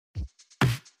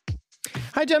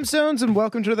Hi, Gemstones, and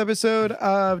welcome to another episode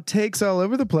of Takes All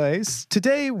Over the Place.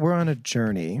 Today, we're on a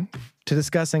journey to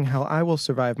discussing how I will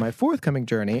survive my forthcoming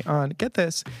journey on, get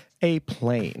this, a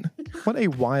plane. What a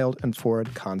wild and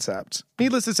forward concept.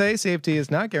 Needless to say, safety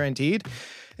is not guaranteed,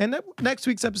 and next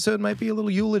week's episode might be a little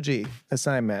eulogy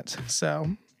assignment,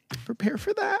 so prepare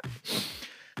for that.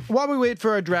 While we wait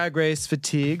for our drag race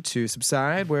fatigue to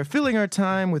subside, we're filling our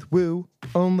time with Woo,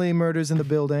 Only Murders in the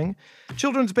Building,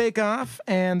 Children's Bake Off,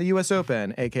 and the U.S.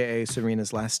 Open, a.k.a.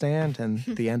 Serena's Last Stand, and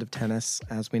the end of tennis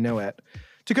as we know it.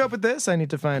 To cope with this, I need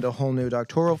to find a whole new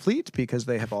doctoral fleet because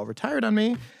they have all retired on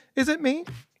me. Is it me?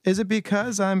 Is it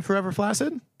because I'm forever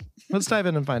flaccid? Let's dive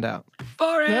in and find out.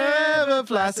 Forever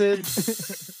flaccid.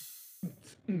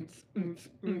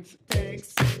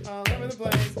 Takes all over the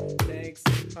place. Takes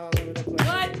all over the place.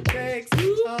 What? Takes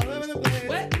all over the place.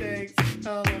 What? Takes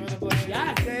all over the place.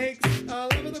 Yes. Takes all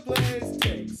over the place.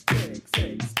 Takes all over the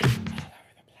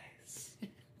place.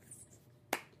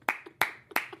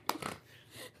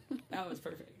 That was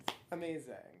perfect.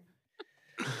 Amazing.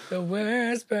 The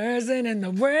worst person in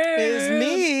the world Is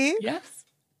me. Yes,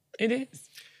 it is.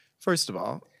 First of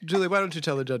all, Julie, why don't you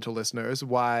tell the gentle listeners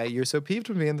why you're so peeved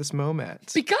with me in this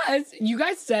moment? Because you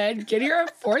guys said get here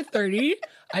at 4:30.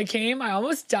 I came. I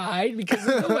almost died because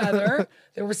of the weather.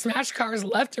 There were smashed cars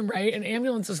left and right. An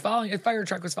ambulance was following. A fire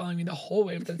truck was following me the whole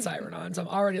way with the siren on. So I'm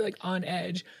already like on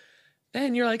edge.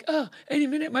 Then you're like, oh, any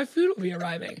minute my food will be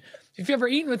arriving. If you've ever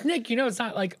eaten with Nick, you know it's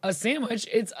not like a sandwich.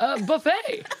 It's a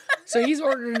buffet. So he's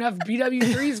ordered enough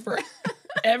BW3s for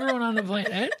everyone on the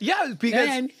planet. Yeah, because...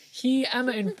 Then he,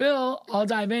 Emma, and Phil all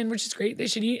dive in, which is great. They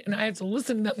should eat, and I have to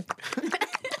listen to them.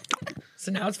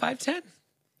 So now it's 5:10.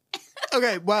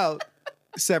 Okay, well,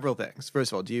 several things.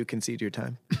 First of all, do you concede your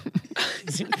time?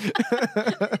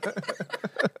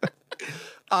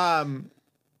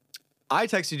 I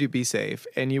texted you be safe,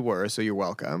 and you were, so you're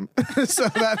welcome. So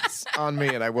that's on me,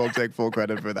 and I will take full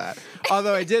credit for that.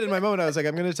 Although I did in my moment, I was like,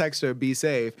 I'm going to text her, be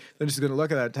safe. Then she's going to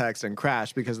look at that text and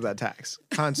crash because of that text.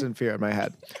 Constant fear in my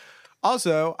head.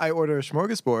 Also, I order a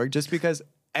smorgasbord just because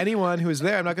anyone who is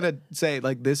there, I'm not going to say,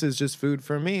 like, this is just food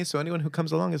for me. So anyone who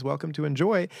comes along is welcome to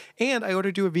enjoy. And I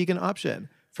ordered you a vegan option,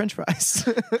 French fries.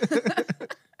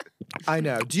 I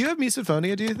know. Do you have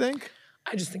misophonia, do you think?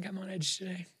 I just think I'm on edge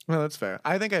today. Well, that's fair.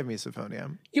 I think I have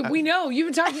misophonia. Yeah, we know. You've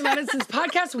been talking about it since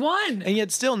podcast 1. And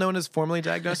yet still no one has formally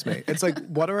diagnosed me. It's like,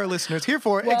 what are our listeners here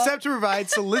for except to provide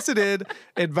solicited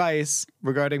advice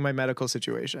regarding my medical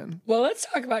situation? Well, let's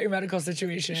talk about your medical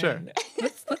situation. Sure.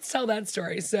 Let's tell that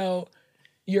story. So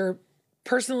you're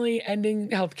personally ending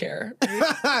healthcare,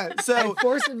 right? So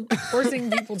forcing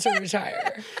people to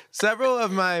retire. several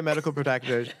of my medical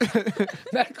protectors.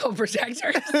 Medical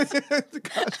protectors.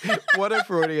 Gosh, what a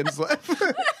Freudian slip.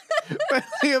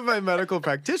 Many of my medical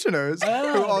practitioners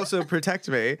who also protect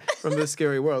me from this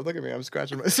scary world. Look at me, I'm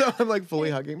scratching myself. I'm like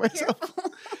fully hugging myself.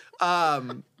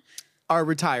 Are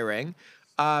retiring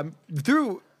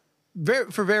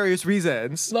for various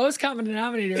reasons. Lowest common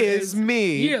denominator is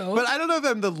me. You. But I don't know if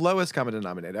I'm the lowest common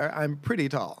denominator. I'm pretty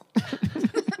tall.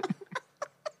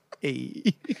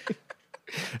 Hey.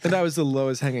 And that was the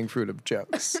lowest hanging fruit of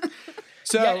jokes.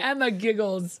 So yeah, Emma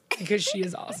giggles because she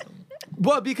is awesome.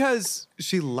 Well, because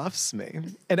she loves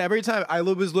me. And every time I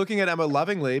was looking at Emma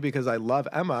lovingly because I love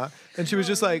Emma, and she was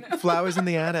just like, flowers in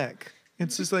the attic.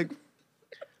 It's just like,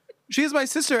 she is my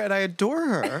sister and I adore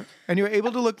her. And you're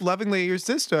able to look lovingly at your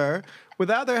sister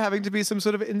without there having to be some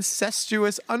sort of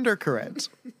incestuous undercurrent.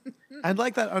 I'd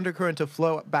like that undercurrent to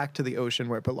flow back to the ocean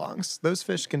where it belongs. Those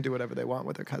fish can do whatever they want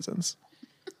with their cousins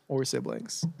or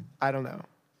siblings. I don't know.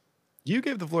 You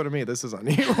gave the floor to me. This is on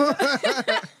you.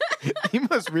 You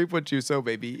must reap what you sow,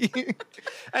 baby.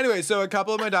 Anyway, so a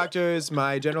couple of my doctors,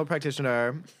 my general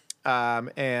practitioner,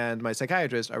 and my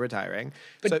psychiatrist are retiring.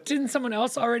 But didn't someone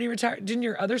else already retire? Didn't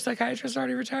your other psychiatrist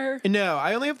already retire? No,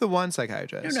 I only have the one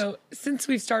psychiatrist. No, since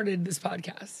we've started this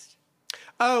podcast.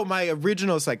 Oh, my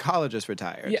original psychologist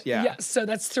retired. Yeah. So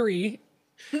that's 3.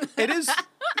 It is.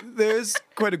 There's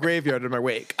quite a graveyard in my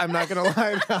wake. I'm not going to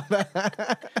lie about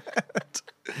that.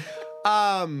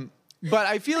 But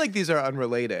I feel like these are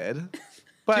unrelated.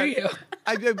 But Do you?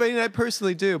 I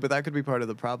personally do, but that could be part of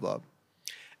the problem.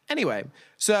 Anyway,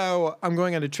 so I'm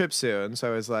going on a trip soon.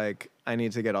 So I was like, I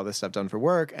need to get all this stuff done for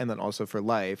work and then also for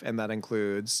life. And that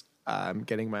includes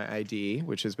getting my ID,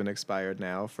 which has been expired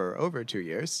now for over 2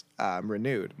 years,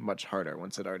 renewed. Much harder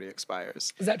once it already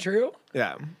expires. Is that true?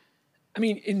 Yeah. I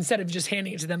mean, instead of just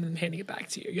handing it to them and handing it back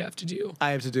to you, you have to do.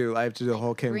 I have to do the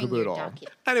whole king Bring caboodle. your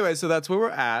document. Anyway, so that's where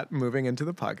we're at, moving into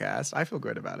the podcast. I feel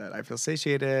good about it. I feel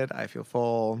satiated. I feel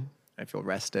full. I feel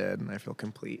rested. And I feel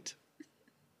complete.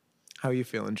 How are you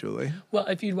feeling, Julie? Well,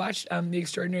 if you'd watched The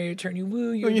Extraordinary Attorney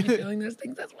Woo, you would be feeling those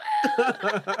things as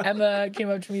well. Emma came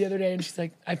up to me the other day and she's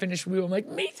like, I finished Woo. I'm like,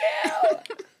 me too.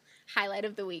 Highlight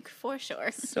of the week, for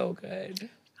sure. So good.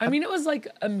 I mean, it was like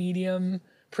a medium,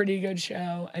 pretty good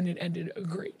show, and it ended a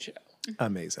great show.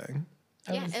 Amazing.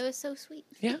 It was so sweet.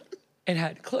 Yeah. It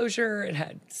had closure. It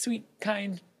had sweet,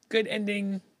 kind, good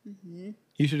ending.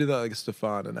 You should do that like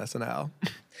Stefan and SNL.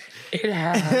 It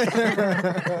had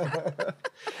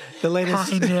The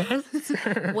latest.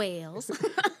 kindness. Whales.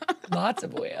 Lots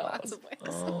of whales. Lots of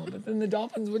whales. Oh, but then the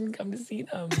dolphins wouldn't come to see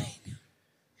them.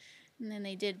 And then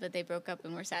they did, but they broke up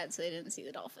and were sad, so they didn't see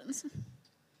the dolphins.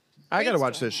 I got to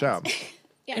watch this show.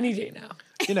 Yeah. Any day now.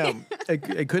 You know,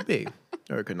 it could be,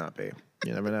 or it could not be.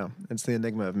 You never know. It's the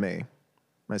enigma of me,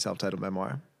 my self-titled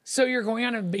memoir. So you're going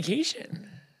on a vacation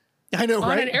I know, on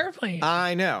right? an airplane.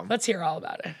 I know. Let's hear all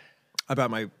about it. About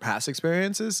my past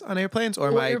experiences on airplanes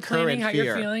or What my you're planning, current how fear.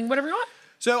 you're feeling, whatever you want.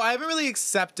 So I haven't really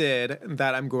accepted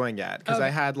that I'm going yet because I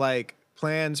Okay. had like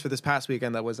plans for this past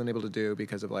weekend that I wasn't able to do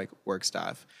because of like work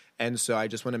stuff. And so I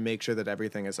just want to make sure that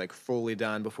everything is like fully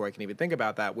done before I can even think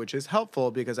about that, which is helpful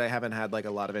because I haven't had like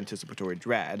a lot of anticipatory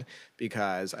dread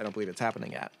because I don't believe it's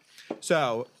happening yet.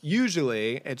 So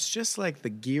usually it's just like the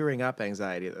gearing up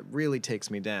anxiety that really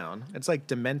takes me down. It's like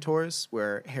Dementors,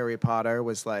 where Harry Potter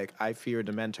was like, I fear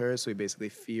Dementors. So he basically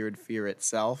feared fear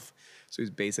itself. So he's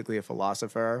basically a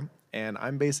philosopher. And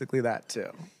I'm basically that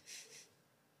too.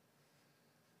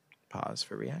 Pause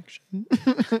for reaction.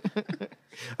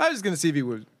 I was going to see if you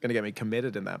were going to get me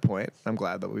committed in that point. I'm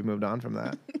glad that we moved on from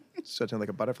that. Stretching like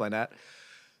a butterfly net.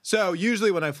 So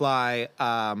usually when I fly,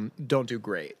 don't do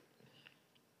great.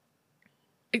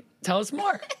 Tell us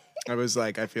more. I was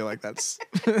like, I feel like that's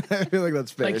very Like a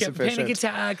sufficient. panic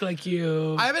attack, like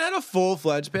you. I haven't had a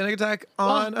full-fledged panic attack Well,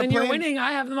 on a then plane. you're winning.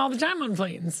 I have them all the time on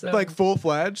planes. So. Like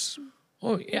full-fledged.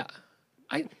 Oh yeah,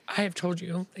 I have told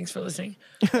you. Thanks for listening.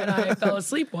 And I fell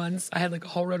asleep once. I had like a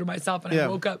whole row to myself, and Yeah. I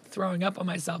woke up throwing up on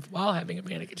myself while having a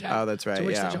panic attack. Oh, that's right, To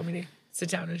which yeah. they told me to sit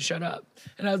down and shut up.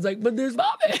 And I was like, but there's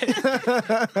vomit,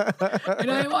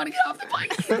 and I want to get off the plane.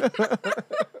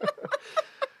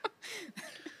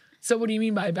 So what do you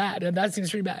mean by bad? That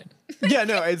seems pretty bad. Yeah,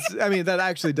 no, I mean, that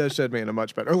actually does shed me in a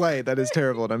much better light. That is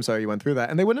terrible, and I'm sorry you went through that.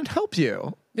 And they wouldn't help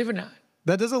you. They would not.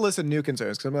 That does elicit new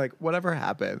concerns because I'm like, whatever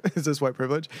happened, is this white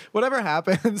privilege? Whatever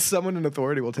happens, someone in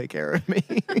authority will take care of me.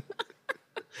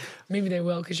 Maybe they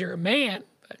will because you're a man.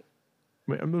 But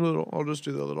Wait, I'll just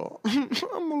do the little,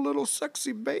 I'm a little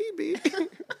sexy baby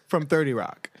from 30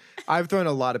 Rock. I've thrown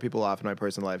a lot of people off in my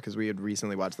personal life because we had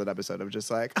recently watched that episode of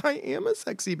just like, I am a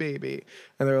sexy baby.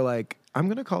 And they were like, I'm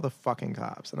going to call the fucking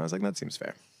cops. And I was like, that seems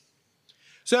fair.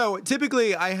 So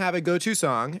typically I have a go-to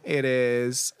song. It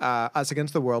is Us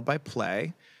Against the World by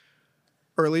Play.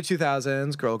 Early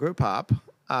 2000s girl group pop.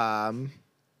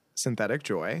 Synthetic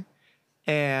Joy.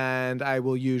 And I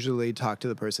will usually talk to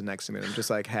the person next to me. And I'm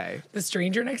just like, hey, the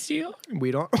stranger next to you.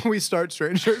 we start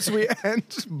strangers, we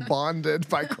end bonded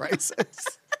by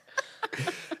crisis.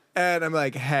 And I'm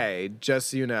like, hey, just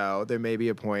so you know, there may be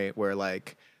a point where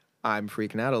like I'm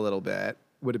freaking out a little bit.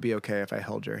 Would it be okay if I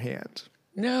held your hand?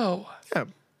 No. Yeah.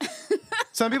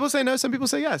 Some people say no, some people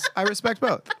say yes. I respect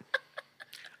both.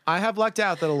 I have lucked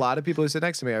out that a lot of people who sit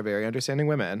next to me are very understanding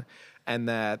women, and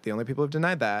that the only people who've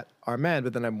denied that are men.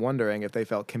 But then I'm wondering if they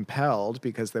felt compelled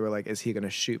because they were like, is he going to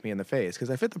shoot me in the face? Because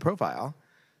I fit the profile.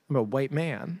 I'm a white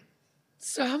man.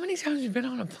 So how many times have you been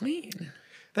on a plane?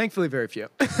 Thankfully, very few.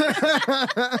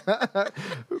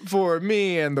 For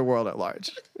me and the world at large.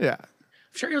 Yeah.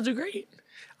 I'm sure you'll do great.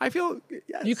 I feel,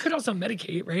 yes. You could also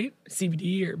medicate, right?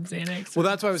 CBD or Xanax. Well,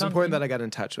 that's why it was important that I got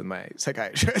in touch with my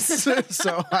psychiatrist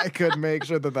so I could make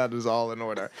sure that that is all in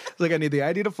order. It's like I need the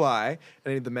ID to fly,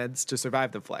 and I need the meds to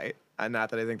survive the flight. And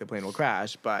not that I think the plane will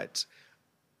crash, but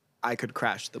I could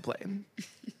crash the plane.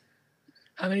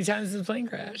 How many times does the plane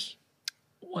crash?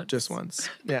 Once. Just once.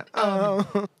 Yeah.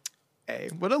 Oh. Hey,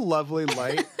 what a lovely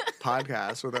light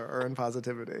podcast with our earn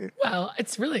positivity. Well,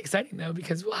 it's really exciting though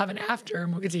because we'll have an after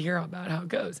and we'll get to hear about how it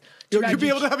goes. Too You'll bad be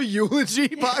you able to have a eulogy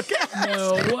podcast.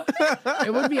 No,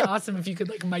 it would be awesome if you could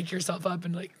like mic yourself up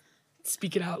and like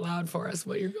speak it out loud for us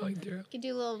what you're going through. You could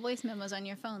do little voice memos on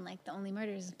your phone like the Only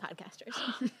Murders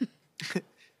podcasters.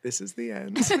 This is the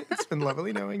end. It's been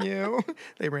lovely knowing you.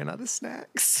 They ran out of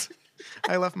snacks.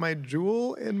 I left my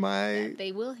jewel in my...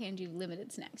 They will hand you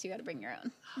limited snacks. You got to bring your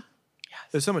own.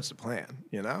 There's so much to plan,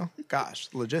 you know? Gosh,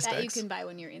 logistics. That you can buy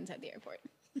when you're inside the airport.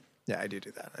 Yeah, I do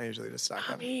that. I usually just stock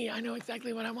up. Me, I know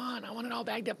exactly what I want. I want it all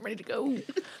bagged up and ready to go. Then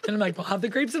I'm like, we'll have the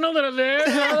grapes in a little bit.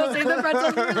 I'll save the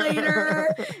pretzels for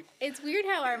later. It's weird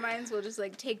how our minds will just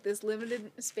like take this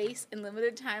limited space and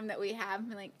limited time that we have and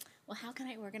be like, well, how can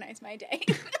I organize my day?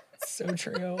 So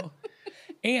true.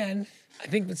 And I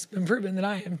think it's been proven that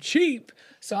I am cheap,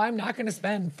 so I'm not going to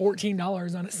spend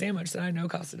 $14 on a sandwich that I know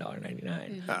costs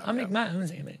 $1.99. I'll make my own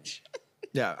sandwich.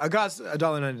 Yeah, it costs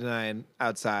 $1.99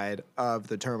 outside of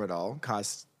the terminal.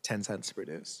 Costs 10 cents to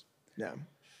produce. Yeah.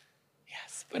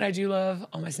 Yes, but I do love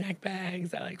all my snack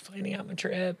bags. I like planning out my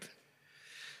trip.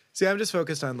 See, I'm just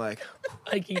focused on like,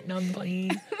 I like eating on the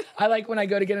plane. I like when I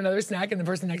go to get another snack and the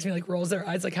person next to me like rolls their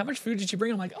eyes like, how much food did you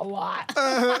bring? I'm like, a lot.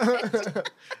 a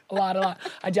lot.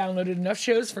 I downloaded enough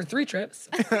shows for 3 trips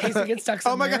in case I get stuck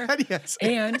oh my somewhere. God, yes.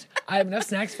 And I have enough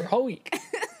snacks for a whole week.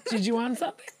 Did you want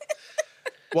something?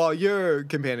 While your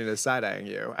companion is side-eyeing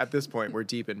you, at this point, we're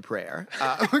deep in prayer.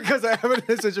 Because I have in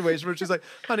a situation where she's like,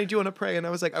 honey, do you want to pray? And I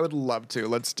was like, I would love to.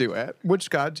 Let's do it. Which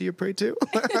God do you pray to?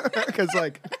 Because,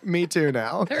 like, me too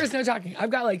now. There is no talking. I've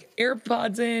got like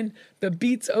AirPods in, the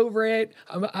beats over it.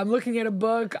 I'm looking at a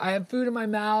book. I have food in my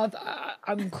mouth.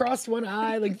 I'm crossed one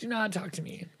eye. Like, do not talk to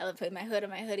me. I love putting my hood and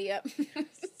my hoodie up.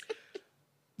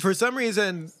 For some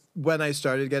reason, when I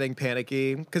started getting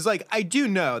panicky, because like I do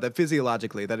know that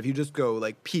physiologically that if you just go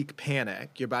like peak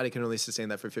panic, your body can only sustain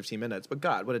that for 15 minutes. But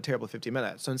God, what a terrible 15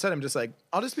 minutes. So instead I'm just like,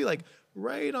 I'll just be like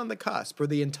right on the cusp for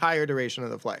the entire duration of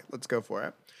the flight. Let's go for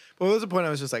it. But there was a point I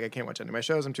was just like, I can't watch any of my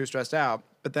shows. I'm too stressed out.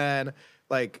 But then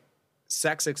like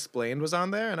Sex Explained was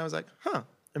on there and I was like, huh.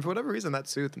 And for whatever reason, that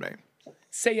soothed me.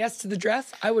 Say Yes to the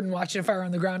Dress. I wouldn't watch it if I were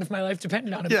on the ground if my life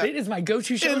depended on it. Yeah. But it is my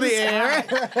go-to show In the air.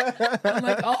 I'm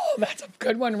like, oh, that's a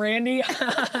good one, Randy.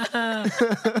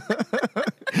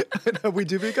 We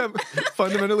do become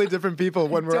fundamentally different people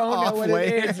when we're Don't know off what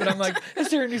late. it is, but I'm like, is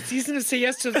there a new season of Say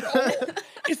Yes to the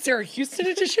Is there a Houston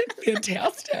edition?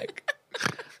 Fantastic.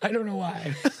 I don't know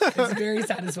why. It's very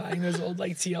satisfying, those old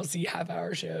like TLC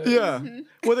half-hour shows. Yeah.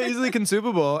 Well, they're easily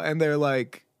consumable and they're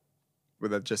like, well,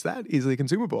 that's just that, easily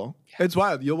consumable. Yeah. It's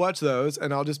wild. You'll watch those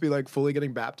and I'll just be like fully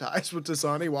getting baptized with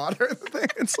Dasani water.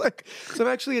 It's like, so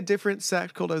I'm actually a different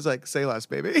sect called, I was like, say less,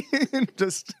 baby.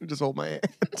 just hold my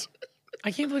hand.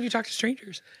 I can't believe you talk to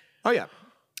strangers. Oh, yeah.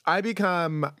 I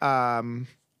become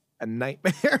a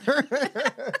nightmare.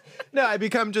 No, I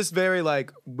become just very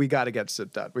like, we got to get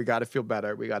shit done. We got to feel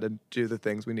better. We got to do the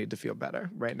things we need to feel better.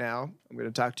 Right now, I'm going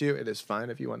to talk to you. It is fine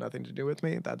if you want nothing to do with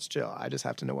me. That's chill. I just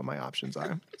have to know what my options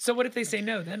are. So what if they say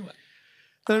no? Then what?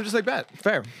 Then I'm just like, bet.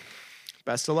 Fair.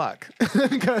 Best of luck.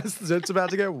 Because it's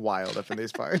about to get wild up in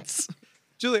these parts.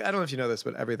 Julie, I don't know if you know this,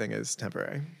 but everything is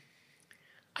temporary.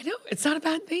 I know. It's not a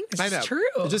bad thing. It's I know. just true.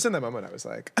 Just in that moment, I was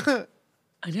like,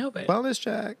 I know, but wellness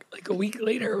check. like a week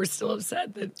later, we're still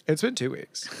upset that It's been 2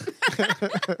 weeks.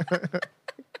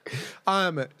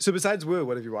 So besides Woo,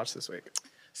 what have you watched this week?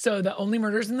 So the Only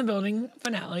Murders in the Building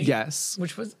finale. Yes.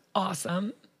 Which was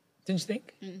awesome. Didn't you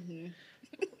think? Mm-hmm.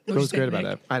 What was great about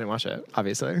it? I didn't watch it,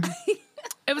 obviously.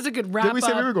 It was a good wrap Did we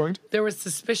say we were going to? There was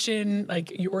suspicion,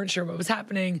 like you weren't sure what was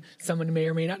happening. Someone may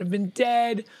or may not have been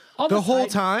dead. All The whole side-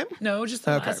 time? No, just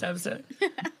the Okay. last episode.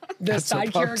 The so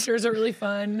side pumped. characters are really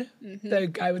fun. The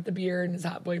guy with the beard and his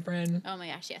hot boyfriend. Oh my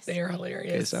gosh, yes. They are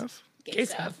hilarious. Gay stuff? Gay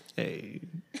stuff. Hey.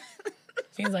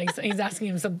 He's asking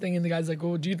him something, and the guy's like,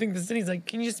 "Well, do you think this?" And he's like,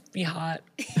 "Can you just be hot?"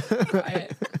 I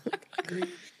agree.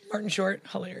 Martin Short,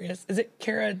 hilarious. Is it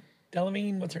Cara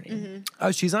Delevingne? What's her name?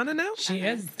 Oh, she's on it now? She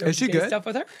is. Is There's she gay good? Stuff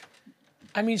with her.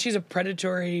 I mean, she's a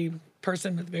predatory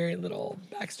person with very little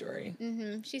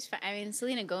backstory. She's fine. I mean,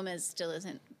 Selena Gomez still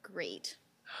isn't great.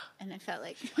 And I felt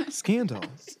like, Scandal.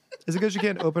 Is it because she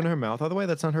can't open her mouth all the way?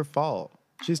 That's not her fault.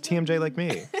 She's TMJ like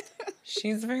me.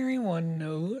 She's very one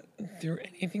note through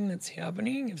anything that's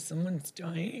happening. If someone's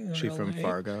dying, or She from like,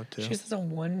 Fargo, too? She has a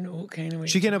one note kind of way.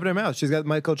 She can't open her mouth. She's got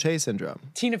Michael Che syndrome.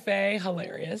 Tina Fey,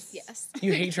 hilarious. Yes.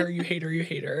 You hate her. You hate her. You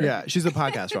hate her. Yeah, she's a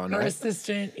podcaster on, Her right?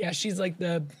 assistant, yeah, she's like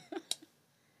the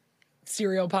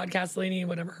serial podcast lady,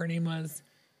 whatever her name was.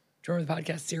 Do you remember the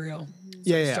podcast Serial?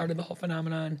 Yeah. Started the whole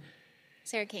phenomenon.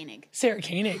 Sarah Koenig. Sarah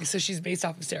Koenig. So she's based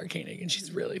off of Sarah Koenig, and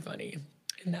she's really funny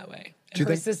in that way. And you her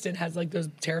think- assistant has like those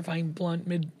terrifying blunt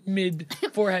mid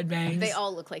forehead bangs. They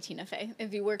all look like Tina Fey.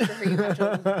 If you work for her, you have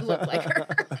to look like her.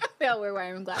 They all wear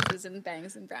wire glasses and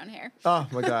bangs and brown hair. Oh,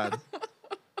 my God.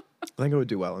 I think I would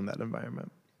do well in that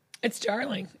environment. It's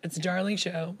darling. It's a darling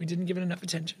show. We didn't give it enough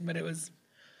attention, but it was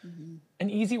an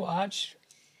easy watch.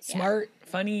 Smart,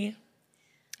 funny.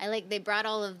 They brought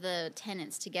all of the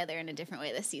tenants together in a different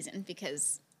way this season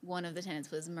because one of the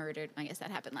tenants was murdered. I guess that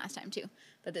happened last time too.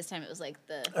 But this time it was like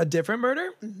A different murder?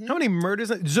 How many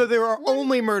murders? So there are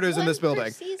only murders in one this per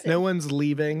building. season. No one's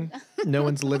leaving. No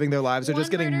one's living their lives. They're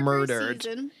just one getting murder per murdered.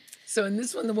 season. So in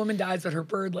this one, the woman dies, but her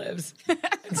bird lives.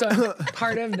 And so I'm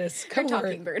part of this Her cohort.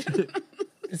 talking bird.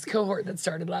 This cohort that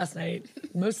started last night.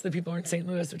 Most of the people are in St.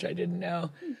 Louis, which I didn't know.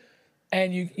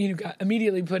 and you got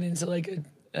immediately put into like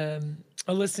a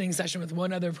listening session with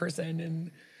one other person,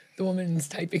 and the woman's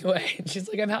typing away, and she's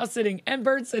like, I'm house sitting and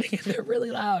bird sitting, and they're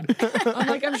really loud. I'm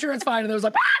like, I'm sure it's fine. And there was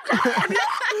like,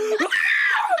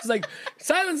 it's like,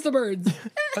 silence the birds.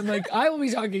 I'm like, I will be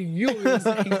talking, you will be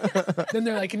listening. Then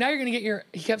they're like, now you're gonna get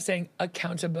he kept saying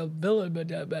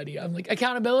accountability buddy. I'm like,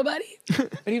 accountability buddy?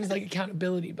 But he was like,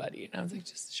 accountability buddy. And I was like,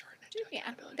 just shorten it to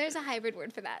Yeah, there's a hybrid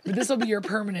word for that. But this will be your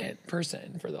permanent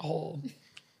person for the whole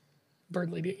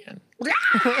bird lady again.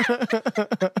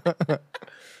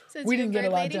 So We you're didn't get a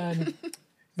bird lot lady? done.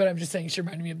 But I'm just saying, she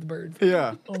reminded me of the bird.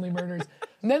 Yeah. Only murders.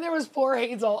 And then there was poor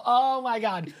Hazel. Oh my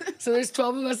God. So there's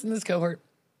 12 of us in this cohort.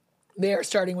 They are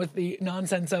starting with the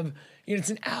nonsense of, it's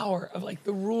an hour of like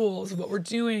the rules of what we're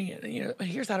doing. And,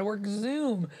 here's how to work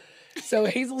Zoom. So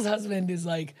Hazel's husband is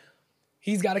like,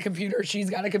 he's got a computer. She's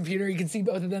got a computer. You can see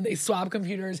both of them. They swap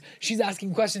computers. She's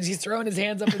asking questions. He's throwing his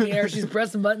hands up in the air. She's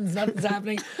pressing buttons. Nothing's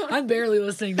happening. I'm barely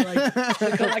listening to like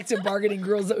the collective bargaining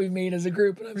rules that we've made as a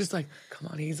group. And I'm just like, come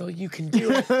on, Hazel, you can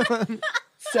do it.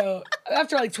 So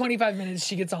after like 25 minutes,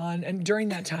 she gets on. And during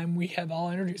that time, we have all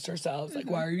introduced ourselves. Like,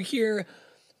 why are you here?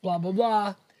 Blah, blah,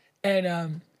 blah.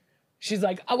 And she's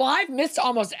like, oh, well, I've missed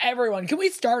almost everyone. Can we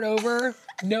start over?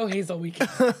 No, Hazel, we can't.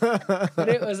 But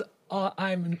it was,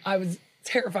 I was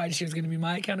terrified she was going to be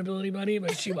my accountability buddy,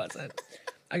 but she wasn't.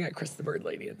 I got Chris the bird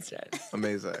lady instead.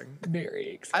 Amazing. Very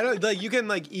excited. I don't like. You can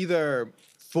like either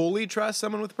fully trust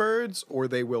someone with birds, or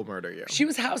they will murder you. She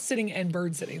was house sitting and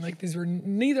bird sitting. Like these were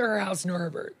neither her house nor her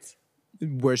birds.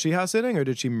 Was she house sitting, or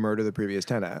did she murder the previous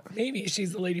tenant? Maybe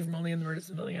she's the lady from Only in the Murders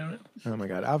in the Building. I don't know. Oh my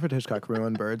God, Alfred Hitchcock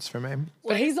ruined birds for me.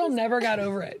 But Hazel never got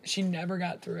over it. She never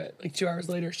got through it. Like 2 hours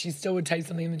later, she still would type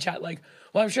something in the chat like,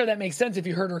 well, I'm sure that makes sense if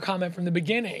you heard her comment from the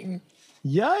beginning.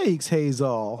 Yikes,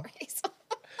 Hazel.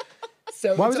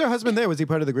 So Why was her husband there? Was he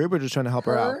part of the group, or just trying to help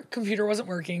her out? her computer wasn't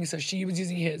working, so she was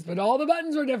using his, but all the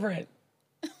buttons were different.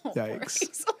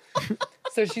 Yikes.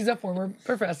 So she's a former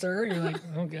professor. You're like,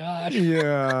 oh gosh,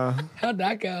 Yeah. how'd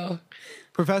that go?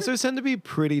 Professors tend to be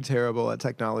pretty terrible at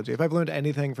technology. If I've learned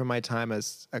anything from my time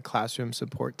as a classroom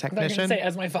support I'm not gonna technician, say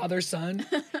as my father's son.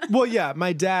 well, yeah,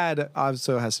 my dad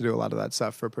also has to do a lot of that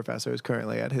stuff for professors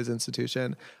currently at his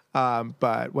institution.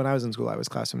 But when I was in school, I was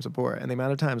classroom support, and the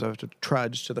amount of times I have to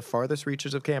trudge to the farthest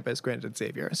reaches of campus, granted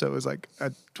Xavier, so it was like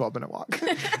a 12-minute walk.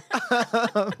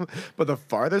 But the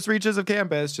farthest reaches of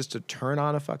campus, just to turn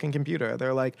on a fucking computer,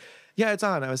 they're like, yeah, it's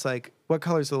on. I was like, what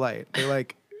color's the light? They're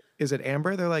like, is it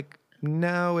amber? They're like,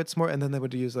 no, it's more, and then they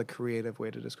would use like creative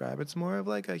way to describe it. It's more of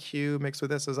like a hue mixed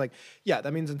with this. I was like, yeah,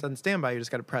 that means it's on standby. You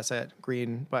just got to press it,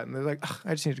 green button. They're like,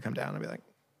 I just need to come down. I'd be like,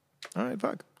 all right,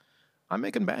 fuck. I'm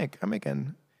making bank. I'm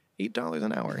making $8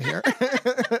 an hour here.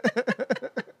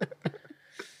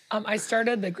 I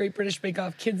started the Great British Bake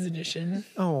Off Kids Edition.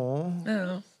 Oh,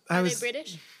 Oh, Are they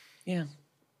British? yeah.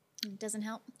 It doesn't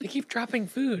help. They keep dropping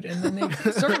food and then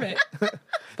they serve it.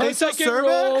 They still Second serve it?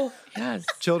 roll. Yes.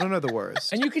 Children are the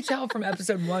worst. And you could tell from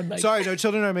episode 1, like, Sorry, no,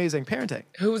 children are amazing. Parenting.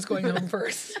 who was going home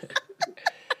first.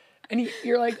 And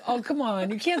you're like, oh, come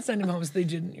on. You can't send him home. So they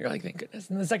didn't. You're like, thank goodness.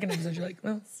 And the second episode, you're like,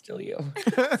 well, it's still you.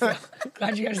 So,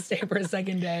 glad you got to stay for a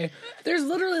second day. There's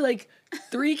literally like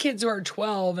 3 kids who are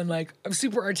 12 and like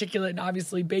super articulate and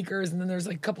obviously bakers. And then there's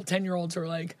like a couple 10-year-olds who are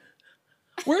like,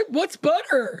 what's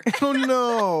butter? Oh,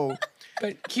 no.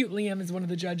 But cute Liam is one of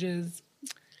the judges.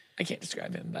 I can't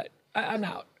describe him, but I'm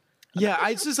out. Yeah,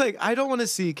 it's just like, I don't want to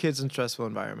see kids in stressful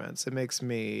environments. It makes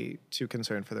me too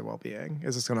concerned for their well-being.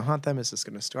 Is this going to haunt them? Is this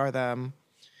going to scar them?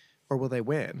 Or will they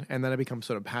win? And then I become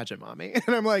sort of pageant mommy.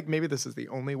 And I'm like, maybe this is the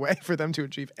only way for them to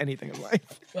achieve anything in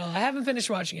life. Well, I haven't finished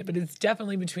watching it, but it's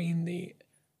definitely between the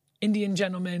Indian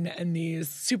gentleman and the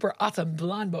super awesome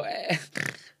blonde boy.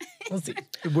 We'll see.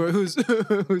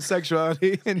 Whose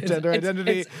sexuality and gender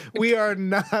identity, we are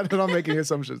not at all making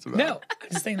assumptions about. No, I'm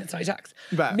just saying that's how he talks.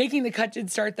 But- Making the Cut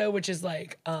did start, though, which is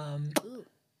like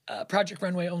Project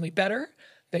Runway, only better.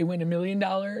 They win $1 million.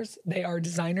 They are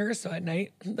designers, so at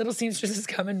night, little seamstresses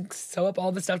come and sew up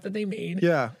all the stuff that they made.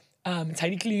 Yeah. It's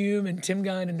Heidi Klum and Tim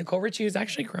Gunn and Nicole Richie, who's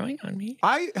actually growing on me.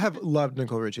 I have loved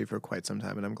Nicole Richie for quite some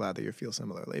time, and I'm glad that you feel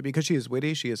similarly because she is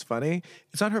witty, she is funny.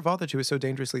 It's not her fault that she was so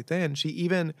dangerously thin.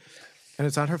 And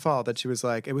it's not her fault that she was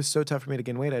like, it was so tough for me to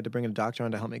gain weight. I had to bring a doctor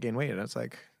on to help me gain weight. And it's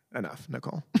like, enough,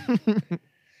 Nicole.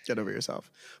 Get over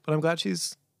yourself. But I'm glad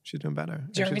she's doing better.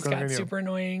 And Jeremy she's growing Scott's her new. super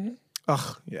annoying.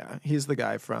 Ugh, yeah. He's the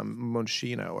guy from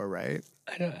Moschino, right?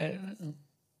 I don't know.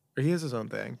 Or he has his own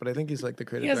thing, but I think he's like the He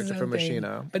creative has his director own for thing.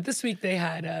 Moschino. But this week they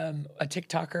had a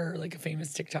TikToker, like a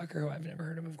famous TikToker who I've never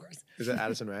heard of course. Is it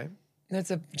Addison Rae?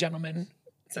 That's a gentleman.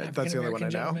 It's an That's the only one I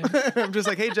know. African-American I'm just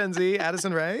like, hey, Gen Z,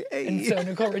 Addison Rae. Hey. And so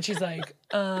Nicole Richie's like,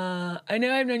 I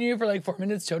know I've known you for like 4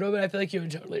 minutes total, but I feel like you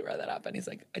would totally wear that up. And he's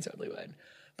like, I totally would.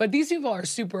 But these people are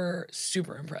super,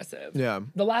 super impressive. Yeah.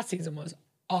 The last season was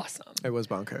awesome. It was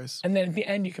bonkers. And then at the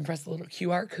end, you can press the little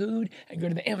QR code and go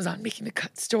to the Amazon Making the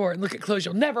Cut store and look at clothes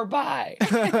you'll never buy.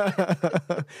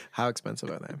 How expensive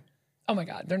are they? Oh my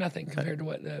God, they're nothing compared to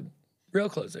what the real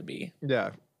clothes would be. Yeah.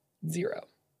 Zero.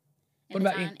 And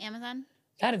What it's about you? on Amazon?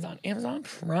 That is on Amazon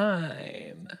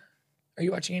Prime. Are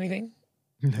you watching anything?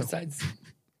 No. Besides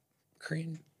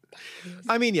Korean videos?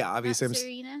 I mean, yeah, obviously. Not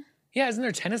Serena? Yeah, isn't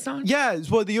there tennis on? Yeah,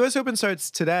 well, the U.S. Open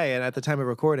starts today, and at the time of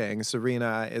recording,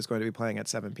 Serena is going to be playing at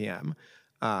 7 p.m.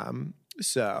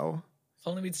 So If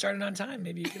only we'd started on time,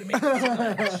 maybe you could have made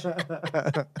this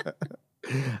match.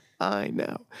 I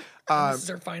know. This is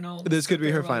her final. This could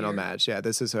be her farewell final year. match. Yeah,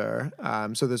 this is her.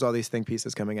 So there's all these think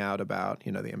pieces coming out about,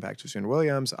 the impact of Serena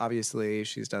Williams. Obviously,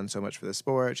 she's done so much for the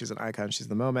sport. She's an icon. She's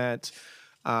the moment.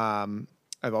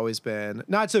 I've always been,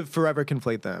 not to forever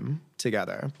conflate them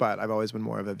together, but I've always been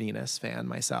more of a Venus fan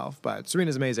myself. But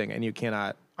Serena's amazing, and you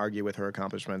cannot argue with her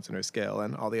accomplishments and her skill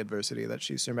and all the adversity that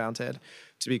she's surmounted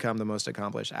to become the most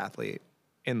accomplished athlete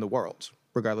in the world,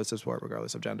 regardless of sport,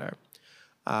 regardless of gender.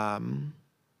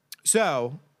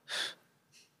 So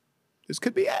this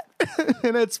could be it.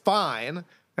 And it's fine.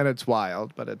 And it's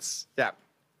wild, but it's, yeah.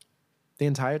 The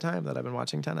entire time that I've been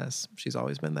watching tennis, she's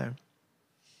always been there.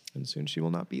 And soon she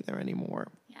will not be there anymore.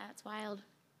 Yeah, it's wild.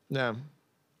 Yeah.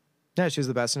 Yeah, she's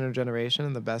the best in her generation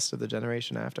and the best of the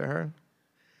generation after her.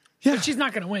 But she's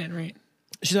not going to win, right?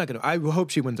 She's not going to. I hope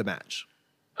she wins a match.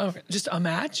 Okay, just a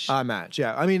match? A match,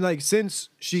 yeah. I mean, like, since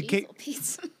she came.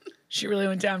 Peace. She really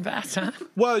went down fast, huh?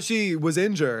 Well, she was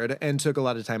injured and took a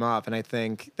lot of time off. And I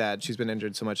think that she's been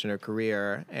injured so much in her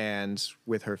career and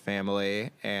with her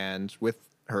family and with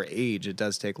her age, it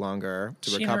does take longer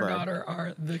to recover. She and her daughter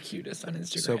are the cutest on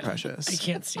Instagram. So precious. I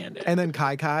can't stand it. And then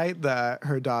Kai Kai,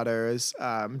 her daughter's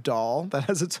doll that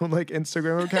has its own like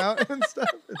Instagram account and stuff.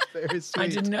 It's very sweet. I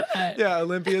didn't know that. Yeah,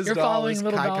 Olympia's You're doll following is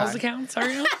little Kai dolls Kai. accounts, are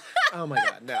you? Oh my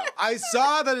God, no. I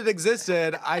saw that it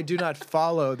existed. I do not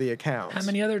follow the account. How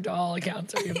many other doll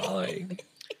accounts are you following?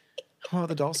 Oh,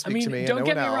 the dolls speak I mean, to me don't and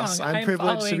no get me one wrong. else. I'm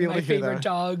privileged to following be able my to hear favorite that.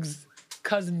 dog's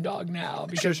cousin dog now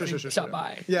because Sure. they stopped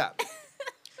by. Yeah.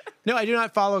 No, I do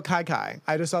not follow Kai Kai.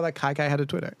 I just saw that Kai Kai had a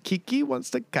Twitter. Kiki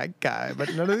wants to Kai Kai,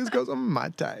 but none of these girls are my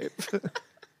type.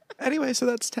 Anyway, so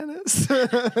that's tennis. Who's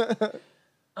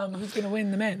going to win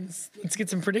the men's? Let's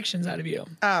get some predictions out of you.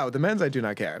 Oh, the men's I do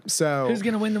not care. So Who's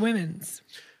going to win the women's?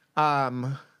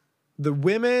 the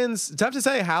women's, tough to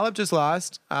say. Halep just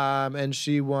lost, and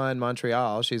she won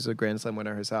Montreal. She's a Grand Slam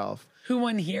winner herself. Who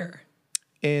won here?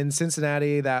 In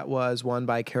Cincinnati, that was won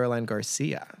by Caroline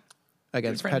Garcia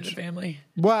against Friend of the Petra. family.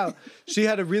 Well, she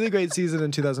had a really great season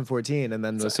in 2014 and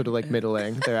then was sort of like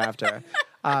middling thereafter.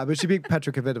 But she beat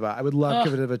Petra Kvitova. I would love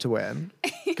Kvitova to win.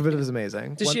 Kvitova's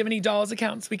amazing. Does she have any dolls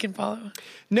accounts we can follow?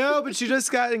 No, but she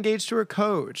just got engaged to her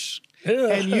coach.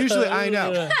 And usually, I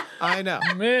know.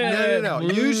 No.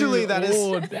 Usually that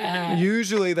is,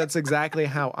 usually that's exactly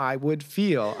how I would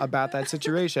feel about that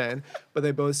situation. But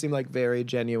they both seem like very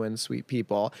genuine, sweet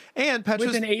people. And Petra's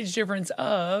With an age difference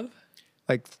of...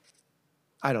 like,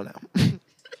 I don't know.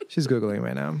 She's Googling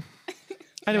right now.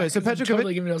 Anyway, so Petra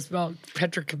totally giving it a spell.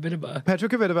 Petra Kvitova. Petra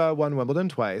Kvitova won Wimbledon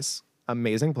twice.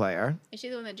 Amazing player. Is she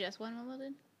the one that just won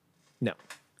Wimbledon? No.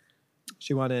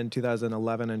 She won in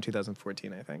 2011 and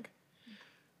 2014, I think.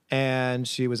 And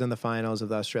she was in the finals of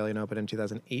the Australian Open in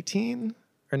 2018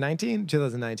 or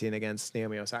 2019 against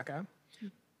Naomi Osaka.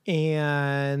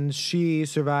 And she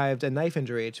survived a knife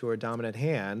injury to her dominant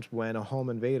hand when a home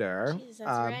invader Jesus, that's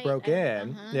right. broke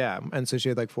in. Yeah. And so she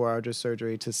had like 4 hours of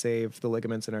surgery to save the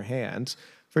ligaments in her hand.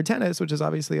 For tennis, which is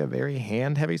obviously a very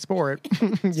hand-heavy sport,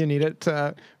 you need it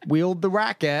to wield the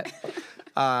racket.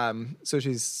 So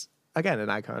she's, again,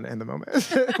 an icon in the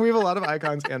moment. We have a lot of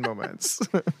icons and moments.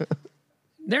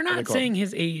 They're not saying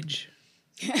his age.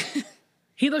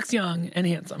 He looks young and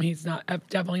handsome. He's not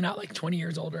definitely not like 20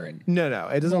 years older and No,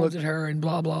 it doesn't look. molded her and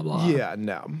blah, blah, blah. Yeah,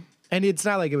 no. And it's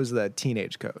not like it was the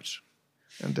teenage coach.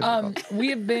 We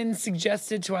have been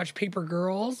suggested to watch Paper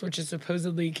Girls, which is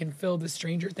supposedly can fill the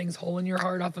Stranger Things hole in your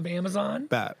heart off of Amazon.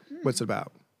 Bet. What's it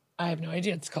about? I have no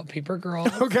idea. It's called Paper Girls.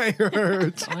 Okay,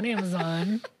 hurt. On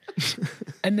Amazon.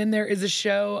 And then there is a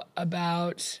show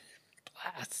about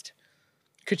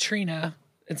Katrina.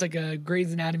 It's like a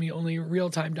Grey's Anatomy only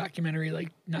real-time documentary,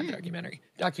 like not documentary,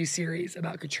 docu-series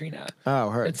about Katrina. Oh,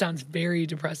 heard. It sounds very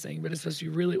depressing, but it's supposed to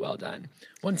be really well done.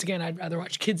 Once again, I'd rather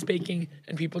watch kids baking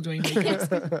and people doing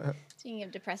makeup. Speaking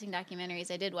of depressing documentaries,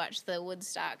 I did watch the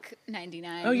Woodstock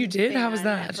 '99. Oh, you did? thing How was on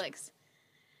that? Netflix.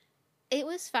 It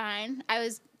was fine. I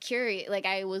was curious. Like,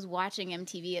 I was watching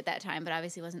MTV at that time, but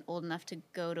obviously wasn't old enough to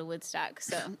go to Woodstock.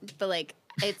 So, but like,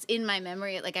 it's in my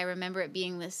memory. Like, I remember it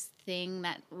being this thing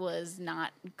that was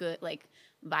not good, like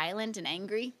violent and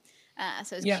angry.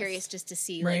 So I was curious just to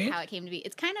see like how it came to be.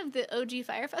 It's kind of the OG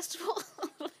Fire Festival,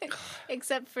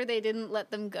 except for they didn't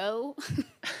let them go.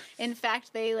 In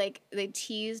fact, they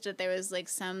teased that there was like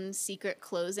some secret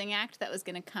closing act that was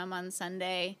going to come on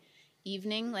Sunday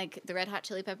evening. Like the Red Hot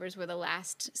Chili Peppers were the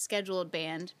last scheduled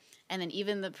band, and then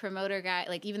even the promoter guy,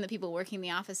 like even the people working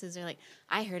the offices are like,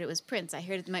 I heard it was Prince, I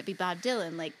heard it might be Bob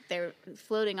Dylan. Like they're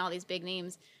floating all these big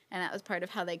names, and that was part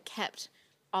of how they kept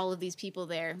all of these people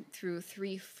there through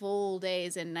 3 full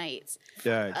days and nights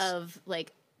of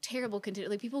like terrible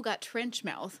like people got trench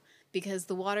mouth because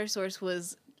the water source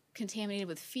was contaminated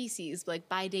with feces like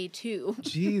by day 2.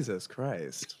 Jesus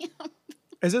Christ.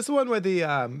 Is this the one where the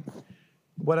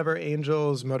whatever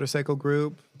Angels motorcycle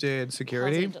group did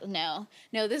security? No,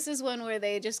 this is one where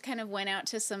they just kind of went out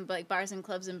to some like bars and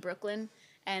clubs in Brooklyn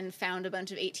and found a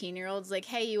bunch of 18-year-olds like,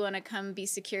 hey, you want to come be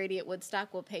security at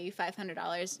Woodstock? We'll pay you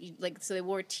 $500. So they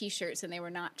wore T-shirts and they were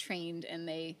not trained and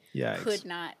they could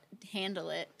not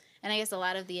handle it. And I guess a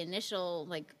lot of the initial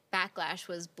like backlash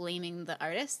was blaming the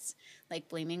artists, like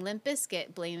blaming Limp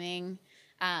Bizkit, blaming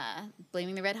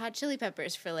the Red Hot Chili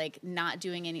Peppers for like not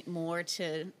doing any more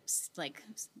to like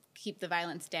keep the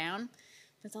violence down.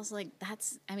 It's also like,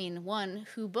 one,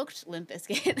 who booked Limp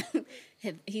Bizkit?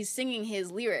 He's singing his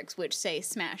lyrics, which say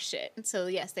smash shit. So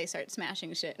yes, they start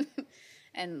smashing shit.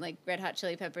 And like Red Hot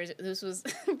Chili Peppers, this was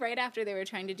right after they were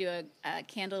trying to do a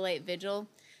candlelight vigil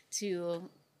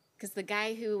because the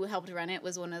guy who helped run it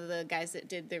was one of the guys that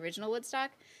did the original Woodstock.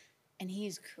 And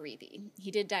he's creepy. He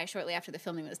did die shortly after the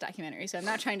filming of this documentary, so I'm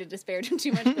not trying to disparage him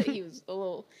too much, but he was a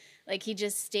little, like, he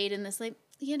just stayed in this, like,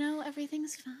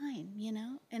 everything's fine,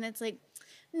 And it's like,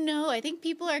 no, I think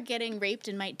people are getting raped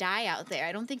and might die out there.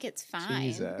 I don't think it's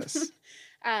fine. Jesus.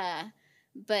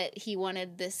 But he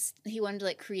wanted to,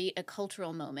 like, create a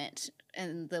cultural moment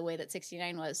in the way that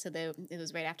 69 was. So it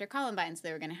was right after Columbine, so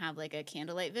they were going to have, like, a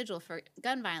candlelight vigil for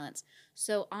gun violence.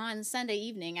 So on Sunday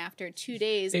evening, after 2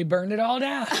 days... They burned it all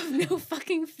down. ...of no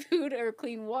fucking food or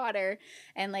clean water,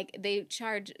 and, like, they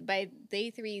charged, by day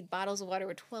 3, bottles of water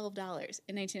were $12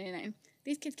 in 1999.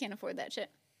 These kids can't afford that shit.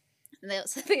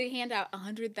 So they hand out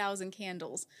 100,000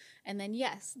 candles, and then,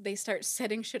 yes, they start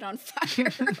setting shit on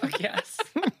fire. Yes.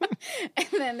 And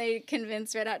then they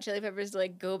convince Red Hot Chili Peppers to,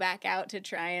 like, go back out to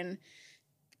try and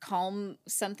calm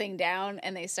something down,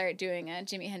 and they start doing a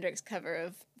Jimi Hendrix cover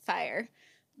of Fire.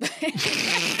 And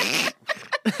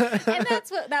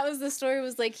that was the story,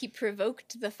 was like he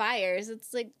provoked the fires.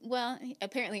 It's like, well,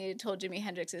 apparently he told Jimi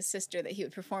Hendrix's sister that he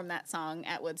would perform that song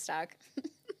at Woodstock.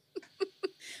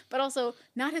 But also,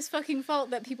 not his fucking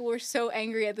fault that people were so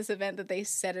angry at this event that they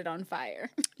set it on fire.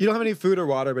 You don't have any food or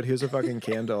water, but here's a fucking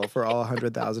candle for all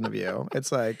 100,000 of you.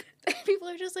 It's like... People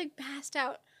are just, like, passed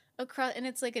out across... And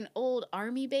it's, like, an old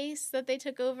army base that they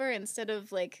took over instead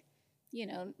of, like,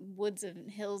 woods and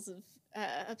hills of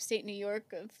upstate New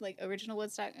York of, like, original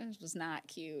Woodstock. It was not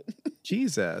cute.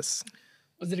 Jesus.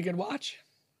 Was it a good watch?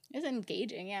 It was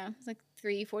engaging, yeah. It was, like,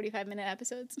 3 45-minute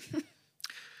episodes.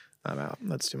 I'm out.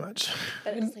 That's too much.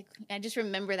 But it's like, I just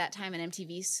remember that time in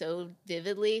MTV so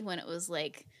vividly when it was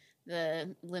like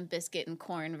the Limp Bizkit and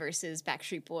Korn versus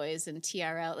Backstreet Boys and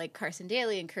TRL, like Carson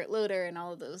Daly and Kurt Loder and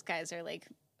all of those guys are like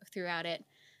throughout it.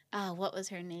 What was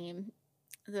her name?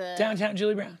 The Downtown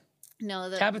Julie Brown.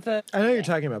 No, the Tabitha. I know who you're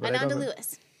talking about, but Ananda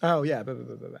Lewis. Oh yeah, got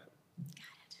it.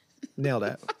 Nailed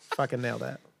it. Fucking nailed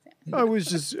it. I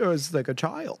was like a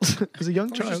child. I was a young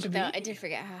child. No, I did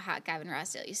forget how hot Gavin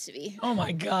Rossdale used to be. Oh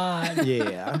my God.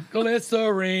 Yeah.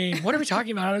 Glycerine. What are we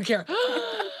talking about? I don't care.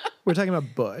 We're talking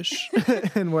about Bush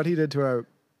and what he did to our...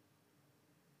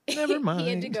 Never mind. He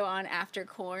had to go on after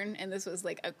Korn, and this was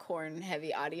like a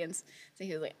Korn-heavy audience. So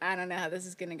he was like, I don't know how this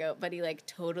is going to go. But he like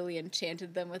totally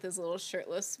enchanted them with his little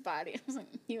shirtless body. I was like,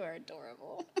 you are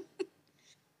adorable.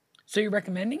 So you're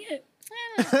recommending it?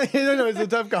 No, it's a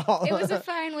tough call. It was a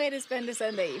fine way to spend a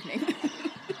Sunday evening.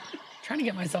 Trying to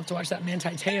get myself to watch that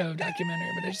Manti Te'o documentary,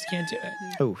 but I just can't do it.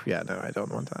 Oh, yeah, no, I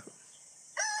don't want that.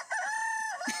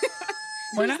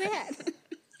 Why not?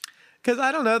 Because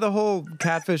I don't know, the whole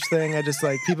catfish thing, I just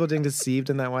like people being deceived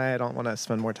in that way. I don't want to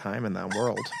spend more time in that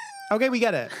world. Okay, we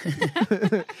get it.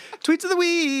 Tweets of the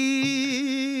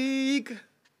week.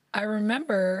 I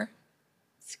remember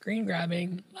screen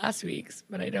grabbing last week's,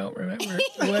 but I don't remember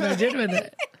what I did with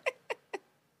it.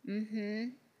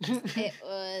 It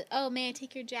was, may I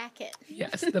take your jacket?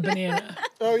 Yes, the banana.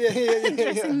 Oh, yeah.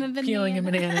 Dressing the banana. Peeling a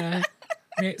banana.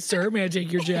 Sir, may I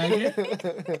take your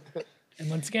jacket? And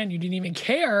once again, you didn't even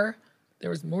care there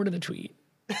was more to the tweet.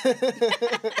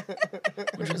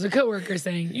 Which was a coworker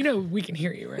saying, we can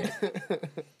hear you, right?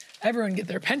 Everyone get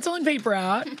their pencil and paper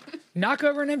out, knock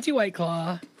over an empty White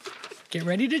Claw, get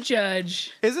ready to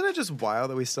judge. Isn't it just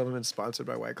wild that we still haven't been sponsored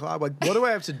by White Claw? Like, what do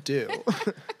I have to do?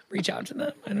 Reach out to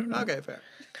them. I don't know. Okay, fair.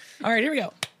 All right, here we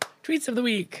go. Tweets of the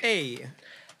week. Hey.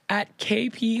 At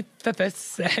KP Fifis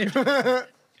said,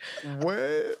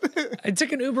 What? I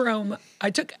took an Uber alone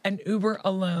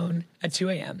at 2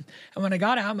 a.m. And when I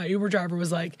got out, my Uber driver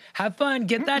was like, have fun,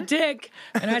 get that dick.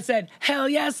 And I said, hell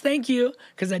yes, thank you.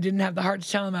 Because I didn't have the heart to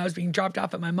tell him I was being dropped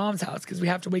off at my mom's house because we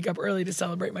have to wake up early to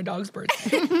celebrate my dog's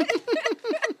birthday.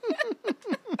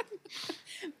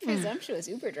 Presumptuous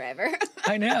Uber driver.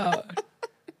 I know.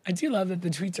 I do love that the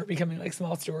tweets are becoming like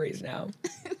small stories now.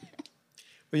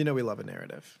 Well, we love a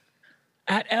narrative.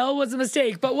 At L was a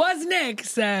mistake, but was Nick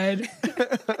said,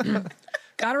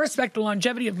 gotta respect the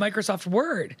longevity of Microsoft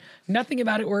Word. Nothing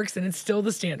about it works and it's still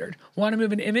the standard. Want to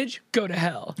move an image? Go to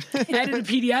hell. Edit a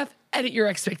PDF? Edit your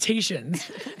expectations.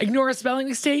 Ignore a spelling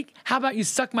mistake? How about you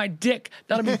suck my dick?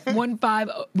 That'll be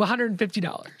 $150.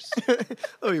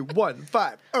 Oh,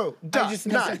 150. I just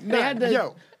missed it. They had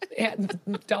yo. They had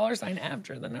the $sign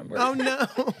after the number. Oh no.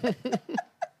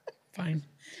 Fine.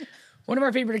 One of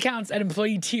our favorite accounts at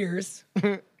Employee Tears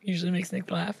usually makes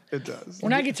Nick laugh. It does.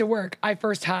 When I get to work, I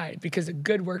first hide because a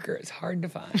good worker is hard to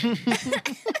find.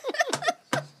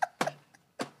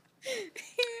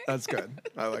 That's good.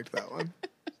 I liked that one.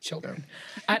 Children.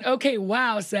 At OK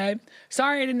Wow said,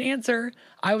 sorry I didn't answer.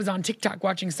 I was on TikTok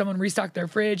watching someone restock their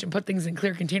fridge and put things in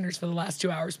clear containers for the last 2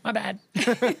 hours. My bad.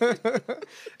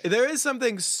 There is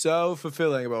something so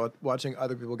fulfilling about watching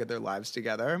other people get their lives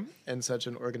together in such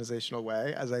an organizational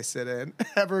way as I sit in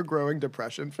ever-growing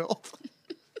depression filled.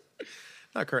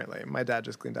 Not currently. My dad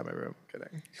just cleaned out my room.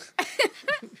 Kidding.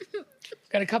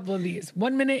 Got a couple of these.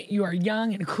 1 minute you are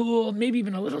young and cool, maybe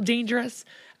even a little dangerous,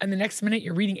 and the next minute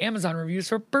you're reading Amazon reviews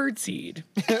for birdseed.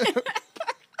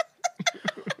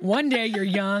 One day you're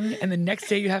young, and the next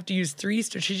day you have to use 3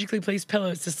 strategically placed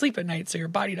pillows to sleep at night so your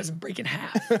body doesn't break in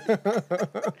half.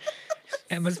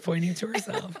 Emma's pointing to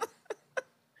herself.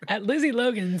 At Lizzie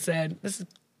Logan said, this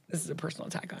is a personal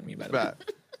attack on me, by the way.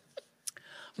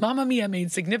 Mamma Mia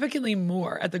made significantly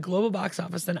more at the global box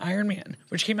office than Iron Man,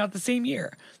 which came out the same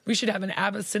year. We should have an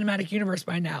ABBA cinematic universe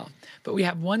by now, but we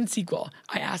have one sequel.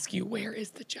 I ask you, where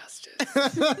is the justice?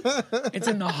 It's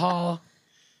in the Hall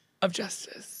of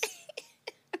Justice.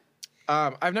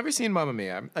 I've never seen Mamma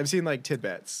Mia. I've seen like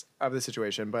tidbits of the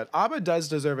situation, but ABBA does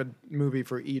deserve a movie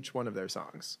for each one of their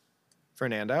songs.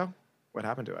 Fernando, what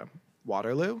happened to him?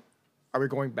 Waterloo? Are we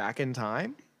going back in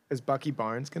time? Is Bucky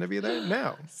Barnes going to be there?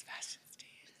 No. Sebastian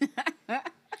Stan.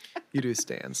 You do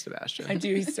stand, Sebastian. I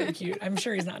do. He's so cute. I'm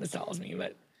sure he's not as tall as me,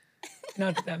 but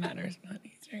not that matters. But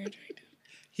he's very attractive.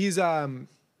 He's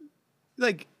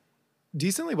like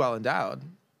decently well endowed.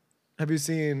 Have you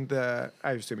seen I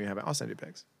assume you haven't. I'll send you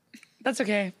pics. That's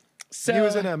okay. So He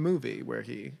was in a movie where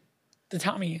the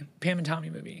Pam and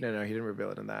Tommy movie. No, he didn't reveal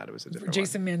it in that. It was a different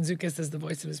Jason Mantzoukas is the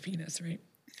voice of his penis, right?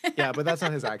 one. Yeah, but that's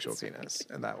not his actual penis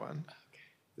in that one. Okay.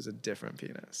 It's a different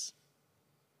penis.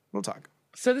 We'll talk.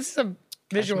 So this is a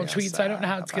visual Catch me tweet, so I don't know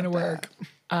how outside. it's going to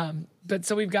How work. But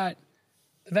so we've got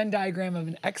the Venn diagram of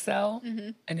an XL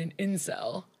and an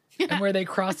incel. And where they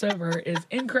cross over is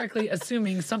incorrectly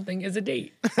assuming something is a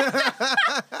date.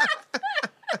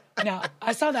 Now,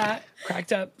 I saw that,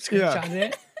 cracked up, screenshotted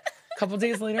it. A couple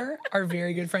days later, our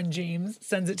very good friend James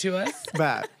sends it to us.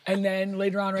 Bad. And then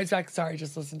later on writes back, sorry,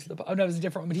 just listen to the... Oh, no, it was a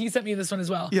different one. But he sent me this one as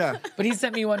well. Yeah. But he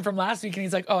sent me one from last week, and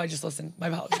he's like, oh, I just listened. My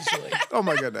apologies, Julie. Oh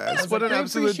my goodness. What like, an I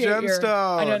absolute appreciate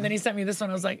gemstone. I know, and then he sent me this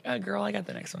one. I was like, girl, I got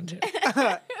the next one too.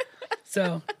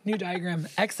 So, new diagram.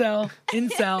 XL,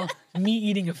 incel, me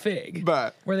eating a fig.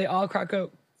 But where they all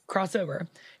cross over,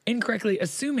 incorrectly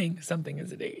assuming something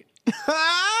is a date.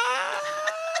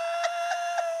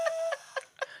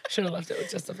 Should have left it with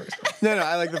just the first one. No,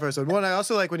 I like the first one. One, I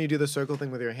also like when you do the circle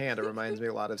thing with your hand. It reminds me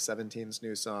a lot of 17's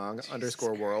new song,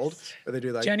 _world, where they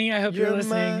do like, Jenny, I hope you're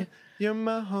listening. You're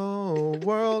my whole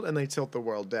world, and they tilt the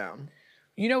world down.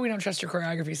 You know we don't trust your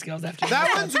choreography skills after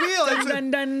That one's real. It's a-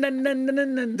 dun, dun, dun, dun, dun,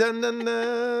 dun, dun. Dun, dun,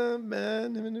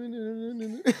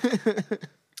 dun.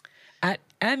 At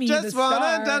Emmy, Just the wanna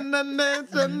star, dun, dun,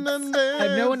 dance, dun, dun, dance, I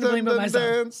have no one to blame but dun, dun,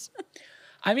 myself. dance.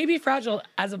 I may be fragile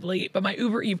as of late, but my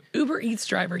Uber Eats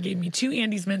driver gave me 2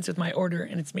 Andes Mints with my order,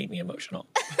 and it's made me emotional.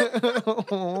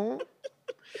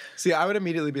 See, I would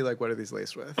immediately be like, what are these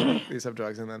laced with? These have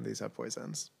drugs in them, these have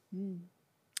poisons.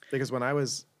 Because when I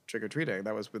was trick-or-treating,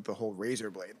 that was with the whole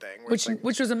razor blade thing. where it's like-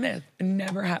 Which was a myth. It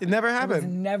never happened. It never There was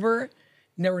happened.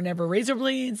 There were never razor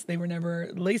blades. They were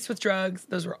never laced with drugs.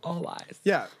 Those were all lies.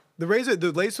 Yeah.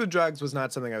 The lace with drugs was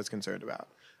not something I was concerned about.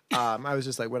 I was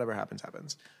just like, whatever happens,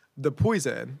 happens. The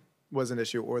poison was an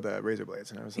issue, or the razor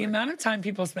blades, and I was The like, amount of time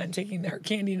people spent taking their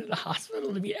candy to the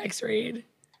hospital to be x-rayed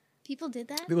People did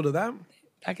that? people did that.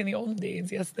 back in the old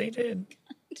days. Yes, they did.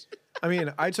 I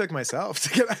mean, I took myself to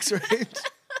get X-rayed.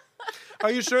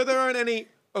 Are you sure there aren't any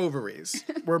ovaries?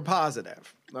 We're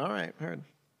positive. All right, heard.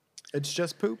 It's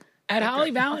just poop. At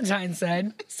Holly Valentine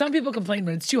said, some people complain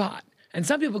when it's too hot, and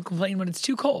some people complain when it's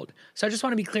too cold. So I just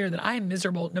want to be clear that I am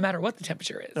miserable no matter what the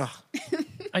temperature is.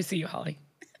 I see you, Holly.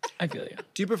 I feel you.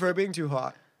 Do you prefer being too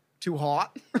hot? Too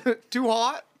hot? Too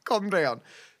hot? Calm down.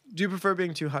 Do you prefer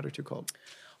being too hot or too cold?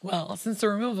 Well, since the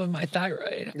removal of my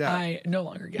thyroid, Yeah. I no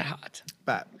longer get hot.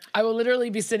 Bad. I will literally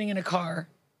be sitting in a car.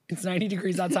 It's 90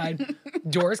 degrees outside,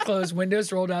 doors closed,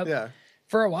 windows rolled up. Yeah.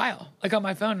 For a while, like on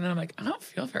my phone, and then I'm like, I don't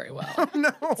feel very well. Oh,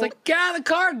 no. It's like, get out of the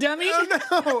car, dummy.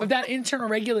 no. With that internal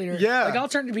regulator. Yeah. Like I'll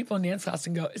turn to people in dance class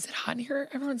and go, is it hot in here?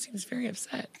 Everyone seems very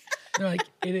upset. And they're like,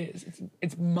 it is.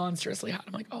 It's monstrously hot.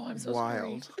 I'm like, oh, I'm so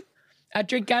Wild. sorry. At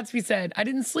Drake Gatsby said, I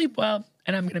didn't sleep well,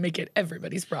 and I'm gonna make it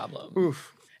everybody's problem.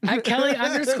 Oof. At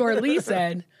Kelly_Lee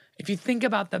said, if you think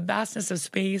about the vastness of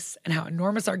space and how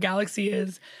enormous our galaxy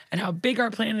is and how big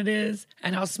our planet is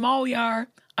and how small we are,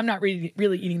 I'm not really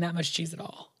eating that much cheese at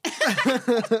all.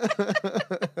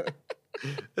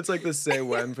 It's like the say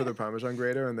when for the Parmesan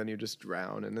grater, and then you just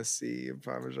drown in a sea of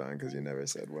Parmesan because you never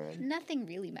said when. Nothing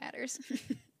really matters.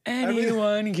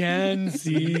 Anyone can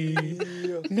see.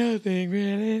 Nothing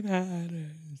really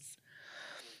matters.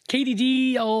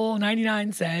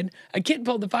 KDD99 said, a kid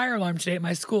pulled the fire alarm today at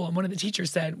my school, and one of the teachers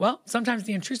said, well, sometimes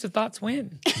the intrusive thoughts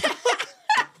win.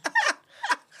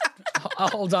 I'll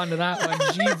hold on to that one.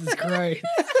 Jesus Christ.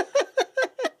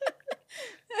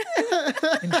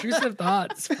 Intrusive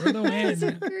thoughts for the win.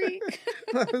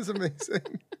 That was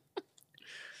amazing.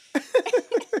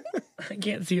 I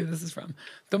can't see who this is from.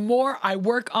 The more I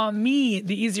work on me,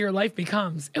 the easier life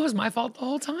becomes. It was my fault the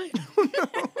whole time.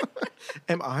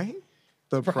 Am I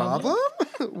the problem?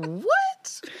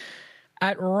 What?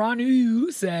 At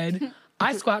Ranu said,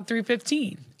 I squat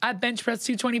 315. I bench press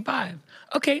 225.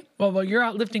 Okay, well, while you're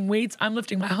out lifting weights, I'm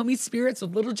lifting my homie spirits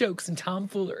with little jokes and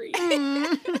tomfoolery.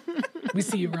 We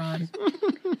see you, Ron.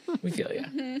 We feel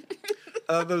you.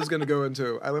 I thought it was going to go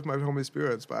into, I lift my homie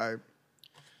spirits by letting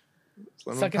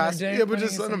them Sucking pass, their dick, yeah, but what do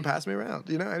just you letting them say? pass me around.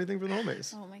 You know, anything for the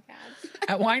homies. Oh my God.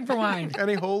 At Wine for Wine,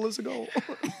 Any hole is a goal.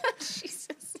 Jesus.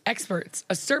 experts,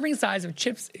 a serving size of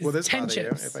chips is Will this 10 bother you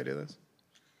chips. if I do this?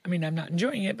 I mean, I'm not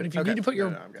enjoying it, but if you Okay. need to put your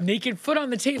No, I'm good. naked foot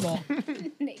on the table,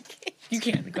 Naked. you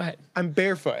can. Go ahead. I'm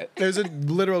barefoot. There's a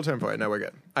literal term for it. No, we're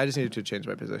good. I just needed to change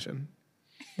my position.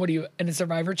 What are you, in a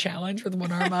Survivor challenge with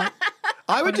one arm up?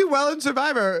 I would do well in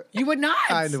Survivor. You would not.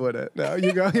 I wouldn't. No,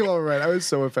 you were right. I was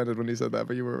so offended when you said that,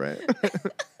 but you were right.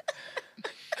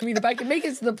 I mean, if I can make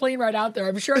it to the plane ride out there,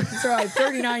 I'm sure I can survive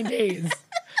 39 days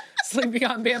sleeping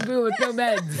on bamboo with no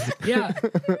meds. Yeah,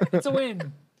 it's a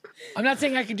win. I'm not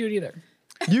saying I could do it either.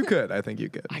 You could. I think you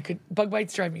could. I could. Bug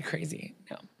bites drive me crazy.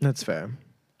 No, That's fair.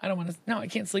 I don't want to. No, I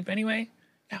can't sleep anyway.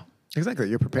 No. Exactly.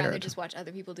 You're Rather prepared. just watch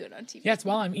other people do it on TV. Yes,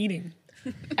 while I'm eating.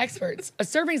 Experts. A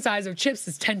serving size of chips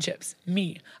is 10 chips.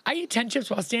 Me. I eat 10 chips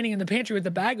while standing in the pantry with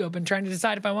the bag open trying to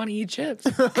decide if I want to eat chips.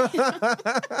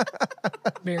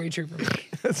 Very true for me.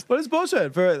 What is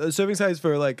bullshit? For a serving size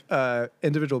for like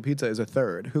individual pizza is a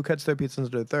third. Who cuts their pizza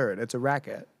into a third? It's a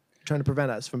racket trying to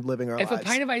prevent us from living our If a lives.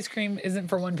 pint of ice cream isn't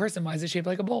for one person, why is it shaped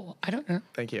like a bowl? I don't know.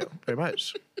 Thank you very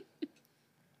much.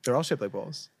 They're all shaped like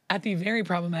bowls. At the very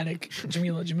problematic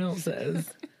Jamila Jamil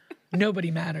says,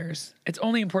 nobody matters. It's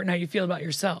only important how you feel about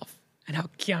yourself and how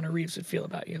Keanu Reeves would feel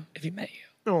about you if he met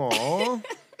you. Aww.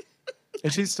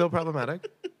 Is she still problematic?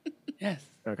 Yes,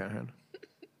 Okay. hon.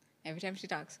 Every time she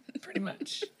talks. pretty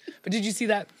much. But did you see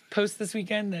that post this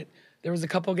weekend that there was a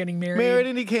couple getting married? Married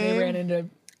and he came. They ran into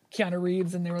Keanu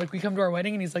Reeves and they were like, we come to our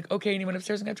wedding. And he's like, okay. And he went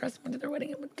upstairs and got dressed and went to their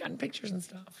wedding and gotten pictures and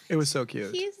stuff. It was so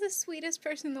cute. He is the sweetest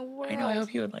person in the world. I know. I hope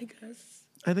he would like us.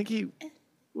 I think he.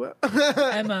 Well,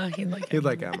 Emma, he'd like he'd Emma.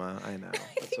 like Emma. I know.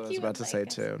 That's what I was he about would to like say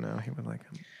us. too. No, he would like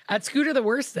him. At Scooter the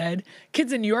Worst said,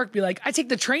 kids in New York be like, I take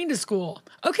the train to school.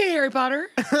 Okay, Harry Potter.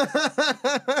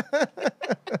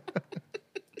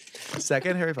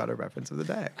 Second Harry Potter reference of the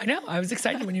day. I know. I was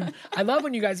excited when I love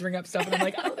when you guys bring up stuff and I'm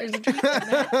like, oh, there's a twist in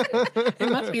that. It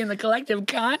must be in the collective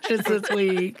conscious this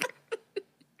week.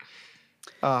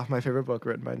 Ah, my favorite book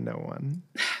written by no one.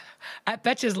 At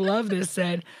Betches Love This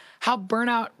said, how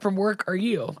burnout from work are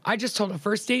you? I just told a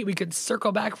first date we could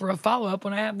circle back for a follow-up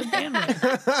when I have the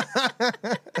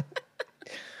bandwidth.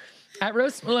 At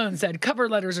Roast Malone said, cover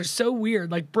letters are so weird.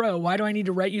 Like, bro, why do I need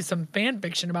to write you some fan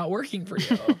fiction about working for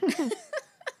you?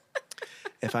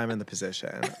 If I'm in the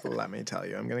position, let me tell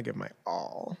you, I'm going to give my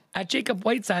all. At Jacob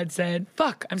Whiteside said,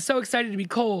 fuck, I'm so excited to be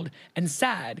cold and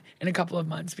sad in a couple of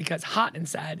months because hot and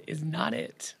sad is not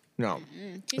it. No.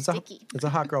 Too It's sticky. a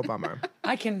hot girl bummer.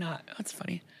 I cannot. That's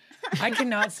funny. I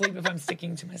cannot sleep if I'm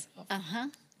sticking to myself.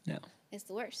 No. It's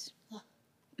the worst.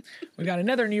 We got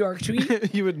another New York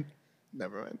tweet. You would...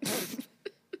 Never mind.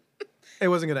 It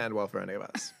wasn't going to end well for any of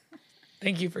us.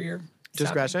 Thank you for your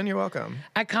Discretion, you're welcome.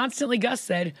 At Constantly Gus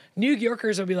said, New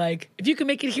Yorkers will be like, if you can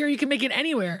make it here, you can make it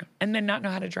anywhere, and then not know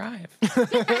how to drive.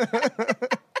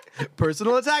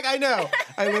 Personal attack, I know.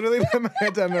 I literally put my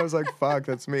head down and I was like, fuck,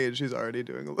 that's me. And she's already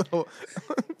doing a little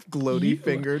gloaty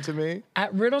finger to me.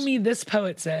 At Riddle Me, this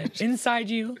poet said, inside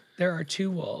you, there are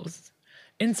two wolves.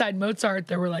 Inside Mozart,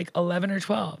 there were like 11 or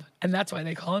 12, and that's why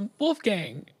they call him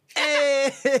Wolfgang.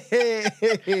 Hey!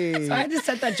 So I had to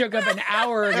set that joke up an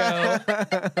hour ago,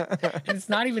 and it's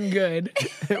not even good.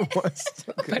 It was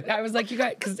so good. But I was like, you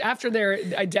guys, because after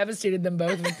I devastated them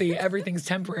both with the everything's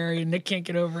temporary and Nick can't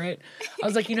get over it. I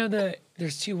was like,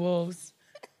 there's two wolves.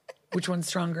 Which one's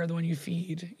stronger? The one you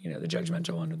feed, the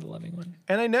judgmental one or the loving one?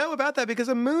 And I know about that because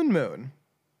of Moon.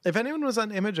 If anyone was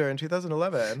on Imager in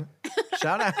 2011,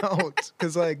 shout out.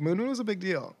 Because Moon was a big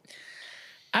deal.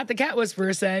 At the Cat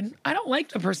Whisperer said, I don't like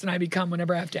the person I become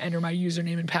whenever I have to enter my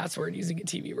username and password using a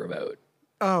TV remote.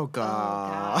 Oh,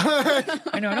 God.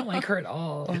 I know, I don't like her at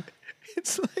all.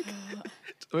 It's like,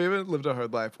 we haven't lived a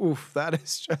hard life. Oof, that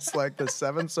is just like the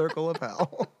seventh circle of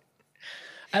hell.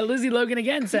 Lizzie Logan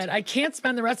again said, I can't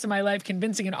spend the rest of my life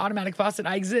convincing an automatic faucet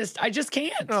I exist. I just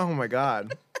can't. Oh, my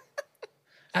God.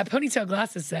 At Ponytail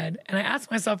Glasses said, and I asked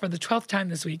myself for the 12th time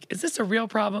this week, is this a real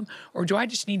problem or do I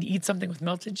just need to eat something with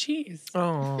melted cheese?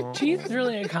 Oh. Cheese is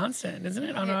really a constant, isn't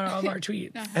it, on all of our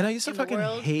tweets? And I used to In the fucking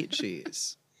world. hate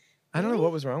cheese. I don't know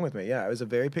what was wrong with me. Yeah, I was a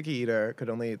very picky eater, could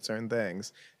only eat certain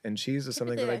things. And cheese is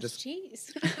something that I That's just...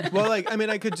 cheese. Well,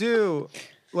 I could do...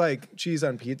 cheese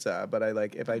on pizza, but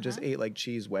if I just ate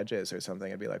cheese wedges or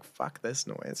something, I'd be like, fuck this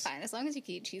noise. Fine, as long as you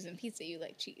can eat cheese and pizza, you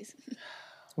like cheese.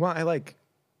 Well,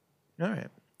 all right.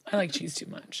 I like cheese too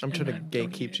much. I'm trying to and I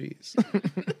don't gatekeep eat it. cheese.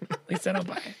 At least I don't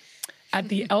buy it. At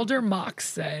the Elder Mox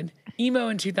said, emo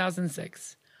in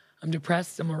 2006. I'm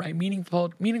depressed and will write meaningful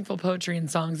poetry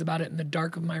and songs about it in the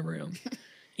dark of my room.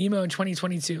 Emo in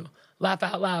 2022. Laugh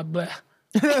out loud, bleh.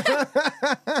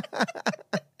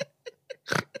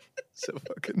 So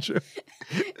fucking true.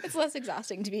 It's less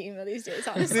exhausting to be emo these days,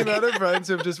 The honestly. amount of friends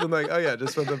who have just been like, oh yeah,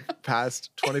 just for the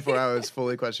past 24 hours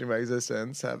fully questioning my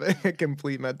existence, having a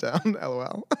complete meltdown,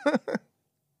 LOL.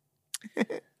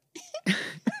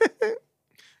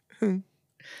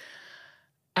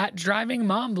 At Driving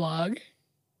Mom Blog.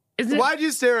 Isn't it? Why'd you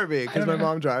stare at me? Because I my don't know.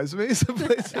 mom drives me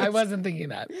someplace. I wasn't thinking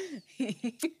that.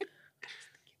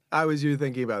 I was you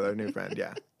thinking about our new friend,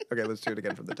 yeah. Okay, let's do it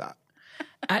again from the top.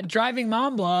 At Driving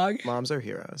Mom Blog. Moms are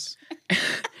heroes.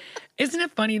 Isn't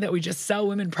it funny that we just sell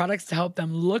women products to help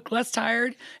them look less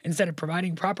tired instead of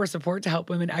providing proper support to help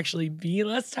women actually be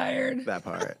less tired? That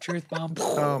part. Truth bomb.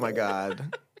 Oh my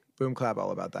God. Boom clap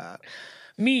all about that.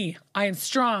 Me, I am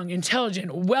strong,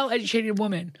 intelligent, well-educated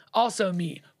woman. Also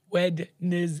me,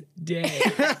 Wednesday.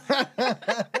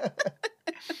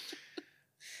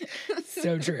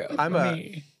 So true. I'm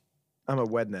me. a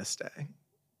Wednesday.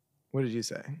 What did you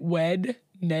say? Wednesday.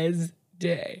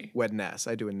 Wedness.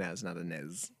 I do a Nez, not a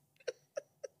Niz.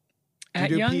 At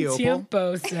do Young P-Opal?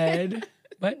 Tiempo said,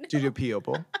 what? Do you do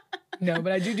P-Opal? No,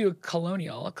 but I do a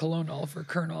colonial for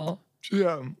colonel.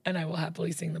 Yeah. And I will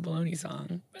happily sing the baloney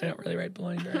song. But I don't really write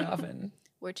baloney very often.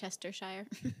 Worcestershire.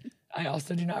 I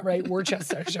also do not write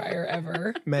Worcestershire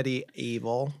ever.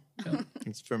 Medieval.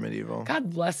 It's for medieval.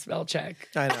 God bless spell check.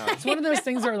 I know. It's one of those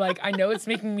things where I know it's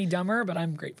making me dumber, but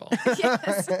I'm grateful.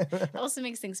 Yes. It also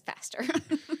makes things faster.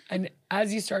 And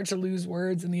as you start to lose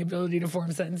words and the ability to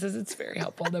form sentences, it's very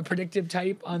helpful. The predictive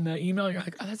type on the email, you're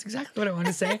like, oh, that's exactly what I want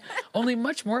to say, only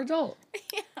much more adult. Thank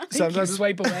you. Sometimes-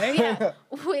 Swipe away. Yeah.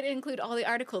 Way to include all the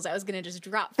articles I was going to just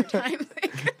drop for time.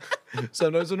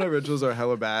 Sometimes when my rituals are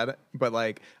hella bad, but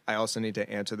I also need to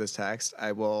answer this text,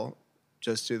 I will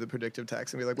just do the predictive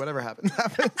text and be like, whatever happens,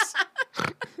 happens.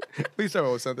 At least I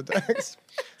won't send the text.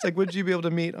 It's would you be able to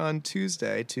meet on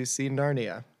Tuesday to see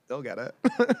Narnia? They'll get it.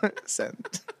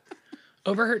 Sent.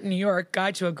 Overhurt in New York,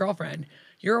 guy to a girlfriend.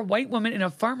 You're a white woman in a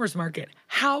farmer's market.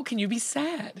 How can you be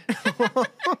sad?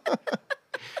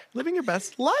 Living your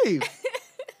best life.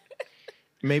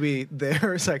 Maybe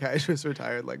their psychiatrist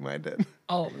retired like mine did.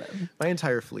 All of them. My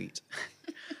entire fleet.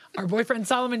 Our boyfriend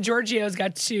Solomon Giorgio's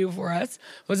got 2 for us.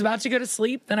 Was about to go to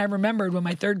sleep. Then I remembered when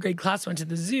my 3rd grade class went to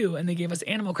the zoo and they gave us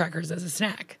animal crackers as a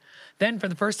snack. Then for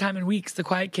the first time in weeks, the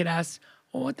quiet kid asked,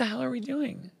 well, what the hell are we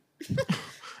doing?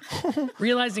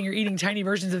 Realizing you're eating tiny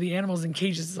versions of the animals in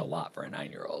cages is a lot for a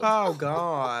 9-year-old. Oh,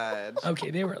 God.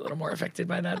 Okay, they were a little more affected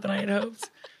by that than I had hoped.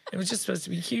 It was just supposed to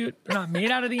be cute. They're not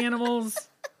made out of the animals.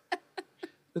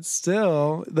 But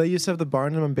still, they used to have the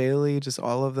Barnum and Bailey, just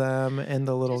all of them in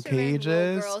the little Just reminded me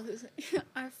of a cages. girl who's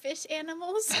are fish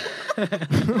animals?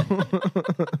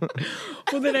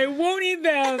 Well, then I won't eat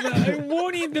them. I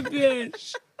won't eat the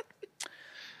fish.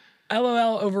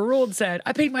 LOL Overruled said,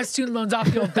 I paid my student loans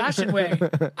off the old-fashioned way.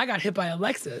 I got hit by a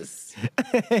Lexus.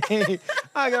 Hey,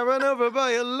 I got run over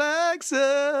by a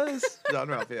Lexus. John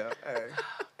Ralphio. Hey.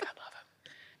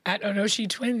 At Onoshi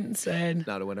Twin said,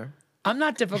 Not a winner. I'm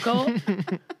not difficult.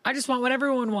 I just want what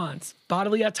everyone wants.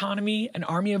 Bodily autonomy, an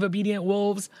army of obedient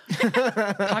wolves,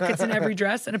 pockets in every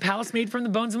dress, and a palace made from the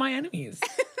bones of my enemies.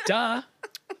 Duh.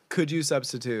 Could you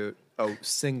substitute a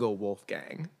single wolf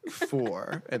gang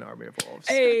for an army of wolves?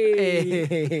 Hey.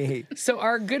 Hey. So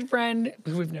our good friend,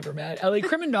 who we've never met, Ellie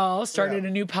Krimendahl, started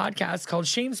a new podcast called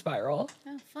Shame Spiral.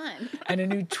 Oh, fun. And a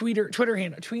new Twitter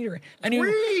handle.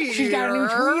 She's got a new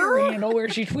Twitter handle where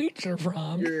she tweets her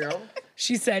from. Yeah.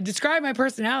 She said, describe my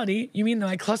personality. You mean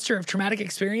my cluster of traumatic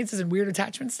experiences and weird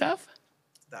attachment stuff?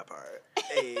 That part.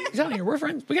 Hey. I'm telling you, we're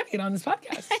friends. We got to get on this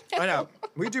podcast. I know.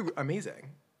 We do amazing.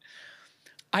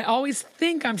 I always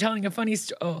think I'm telling a funny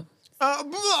story.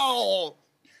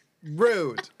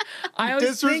 Rude. I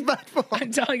always think Disrespectful.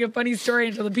 I'm telling a funny story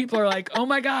until the people are like, oh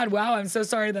my God, wow, I'm so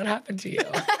sorry that happened to you.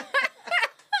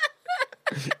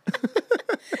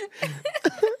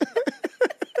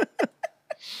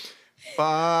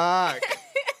 Fuck.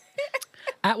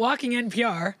 At Walking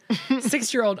NPR,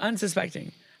 6-year-old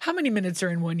unsuspecting. How many minutes are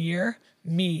in 1 year?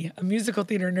 Me, a musical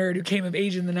theater nerd who came of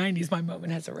age in the 90s, my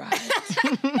moment has arrived.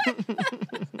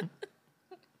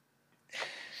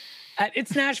 At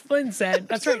It's Nash Flynn said,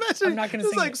 that's right, I'm not going to just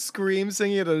sing like it. scream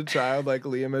singing it at a child like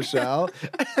Leah Michelle.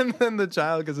 And then the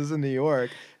child, because it's in New York,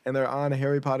 and they're on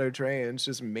Harry Potter trains,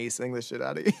 just macing the shit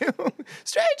out of you.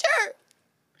 Stranger!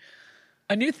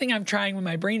 A new thing I'm trying when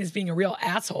my brain is being a real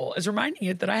asshole is reminding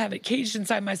it that I have it caged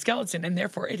inside my skeleton and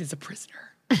therefore it is a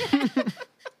prisoner.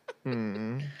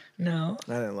 No.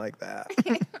 I didn't like that.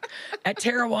 At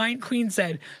Tara Wine, Queen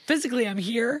said, physically I'm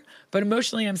here, but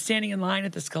emotionally I'm standing in line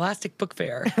at the Scholastic Book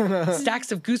Fair.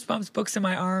 Stacks of Goosebumps books in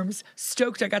my arms,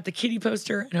 stoked I got the kitty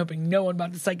poster, and hoping no one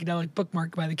bought the psychedelic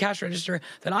bookmark by the cash register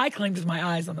that I claimed with my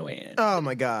eyes on the way in. Oh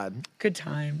my God. Good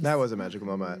times. That was a magical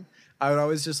moment. I would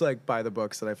always just like buy the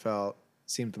books that I felt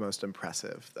seemed the most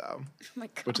impressive, though, Oh my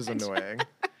God. which is annoying.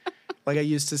 Like I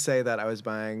used to say that I was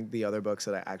buying the other books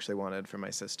that I actually wanted for my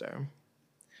sister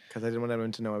because I didn't want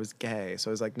anyone to know I was gay. So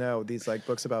I was like, no, these like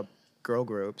books about girl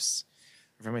groups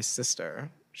are for my sister.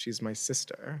 She's my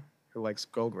sister who likes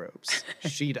girl groups.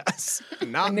 She does,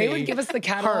 not When me. they would give us the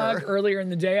catalog Her. earlier in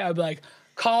the day, I'd be like,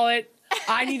 call it.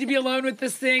 I need to be alone with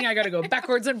this thing. I got to go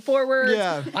backwards and forwards.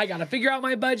 Yeah. I got to figure out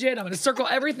my budget. I'm going to circle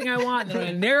everything I want. And then I'm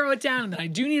going to narrow it down. And then I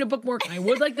do need a bookmark. And I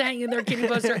would like to hang in their kitty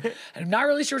poster. And I'm not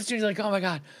really sure what to do. Like, oh my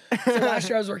God. So last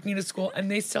year I was working at a school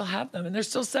and they still have them. And they're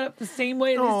still set up the same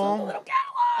way. And they still have a little catalog.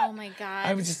 Oh my God.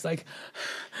 I was just like,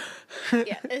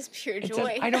 yeah, it's pure it joy.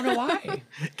 says, I don't know why.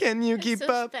 Can you keep so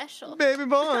up? special. Baby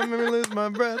boy, made me lose my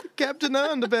breath. Captain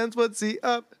Underpants, what's he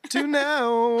up to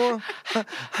now?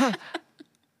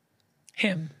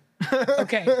 Him.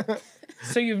 Okay.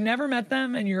 So you've never met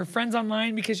them and you're friends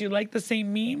online because you like the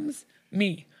same memes?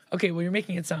 Me. Okay, well, you're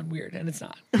making it sound weird, and it's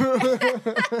not.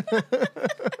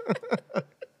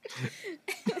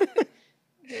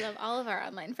 We love all of our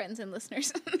online friends and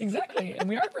listeners. Exactly, and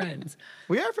we are friends.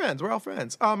 We are friends. We're all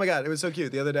friends. Oh my God, it was so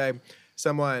cute. The other day,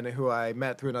 someone who I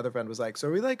met through another friend was like, so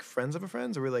are we like friends of a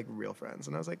friends or are we like real friends?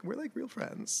 And I was like, we're like real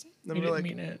friends. And You we were didn't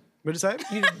like, mean it. what'd you say?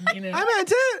 You didn't mean it. I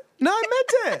meant it. No, I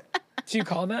meant it. Do you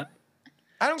call them?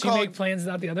 I don't Do you call make it. plans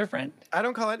without the other friend? I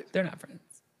don't call it. They're not friends.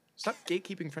 Stop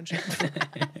gatekeeping friendship.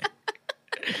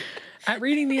 At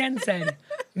Reading the End said,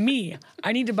 me,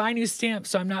 I need to buy new stamps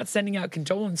so I'm not sending out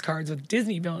condolence cards with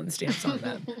Disney villain stamps on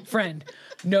them. Friend,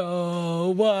 no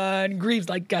one grieves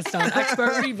like Gaston.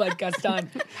 Expert grieve like Gaston.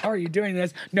 How are you doing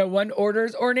this? No one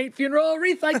orders ornate funeral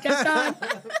wreath like Gaston.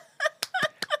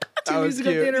 Two That was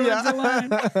musical cute. theater Yeah. ones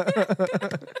aligned.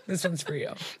 This one's for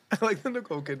you. I like the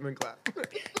Nicole Kidman clap.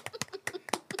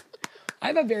 I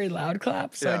have a very loud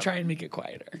clap, so I Yeah. try and make it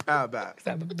quieter. Oh, bad. I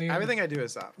have a very Everything I do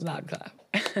is soft. loud clap.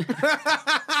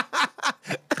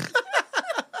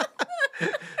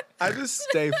 I just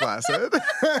stay flaccid.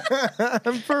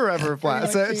 I'm forever Like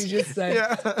flaccid. you just said,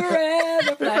 Yeah.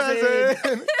 forever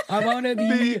flaccid. I want to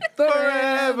be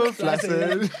forever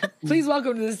flaccid. Please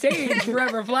welcome to the stage,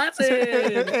 Forever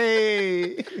Flaccid.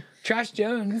 Hey. Trash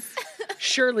Jones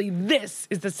Surely this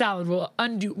is the salad will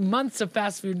undo months of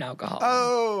fast food and alcohol.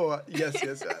 Oh, yes.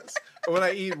 When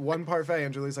I eat one parfait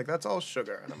and Julie's like, that's all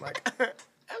sugar. And I'm like, okay.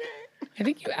 I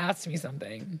think you asked me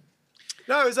something.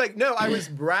 No, I was like, no, I was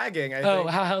bragging. I Oh, think.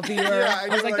 how healthy you were. Yeah, I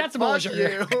was like, that's a bowl of "Fuck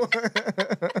sugar.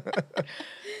 you."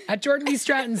 At Jordan B.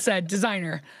 Stratton said,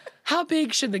 designer, how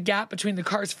big should the gap between the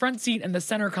car's front seat and the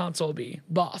center console be?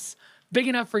 Boss, big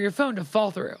enough for your phone to fall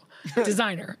through.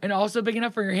 Designer, and also big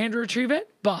enough for your hand to retrieve it?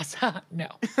 Boss, no.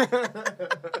 So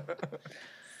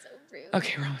rude.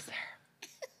 Okay, we're almost there.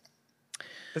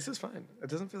 This is fine. It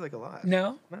doesn't feel like a lot.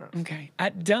 No? No. Okay.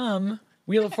 At Dumb,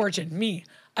 Wheel of Fortune, me,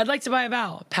 I'd like to buy a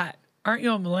vowel. Pat, aren't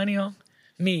you a millennial?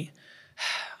 Me,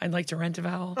 I'd like to rent a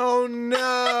vowel. Oh,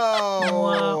 no.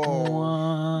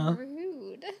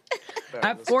 Rude.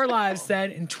 At Four Lives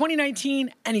said, in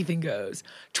 2019, anything goes.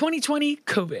 2020,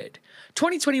 COVID.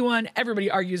 2021, everybody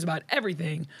argues about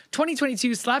everything.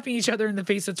 2022, slapping each other in the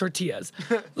face with tortillas.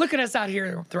 Look at us out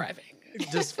here thriving.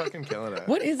 Just fucking killing it.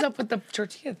 What is up with the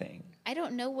tortilla thing? I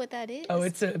don't know what that is. Oh,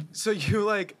 it's a So you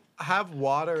like have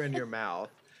water in your mouth,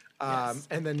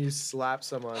 and then you slap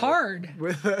someone hard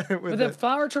with with a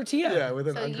flour tortilla. yeah, with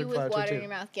an So you uncooked with flour water in tortilla. your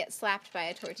mouth get slapped by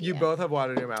a tortilla. You both have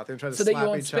water in your mouth and try to So that slap you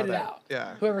won't each spit other. it out.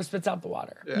 Yeah. Whoever spits out the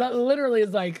water. Yeah. That literally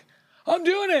is like, I'm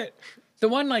doing it. The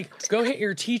one like, go hit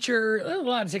your teacher. A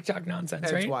lot of TikTok nonsense,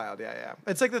 It's right? wild, yeah.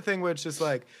 It's like the thing where it's just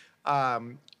like,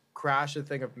 crash a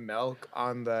thing of milk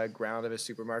on the ground of a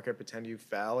supermarket, pretend you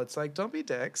fell. It's like, don't be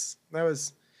dicks. That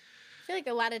was, I feel like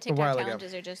a lot of while TikTok ago.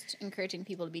 challenges are just encouraging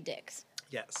people to be dicks.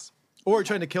 yes. Or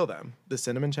trying to kill them. The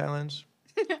cinnamon challenge,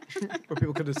 where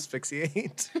people could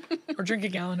asphyxiate. Or drink a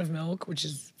gallon of milk, which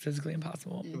is physically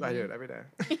impossible. I do it every day.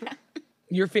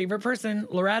 Your favorite person,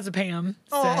 Lorazepam,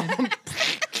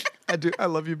 said, I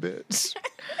love you, bitch.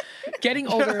 getting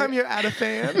older. I'm your Ada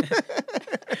fan.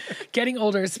 Getting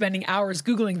older is spending hours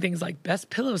Googling things like best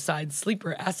pillow side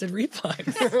sleeper acid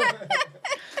reflux.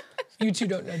 You two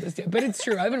don't know this yet, but it's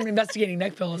true. I've been investigating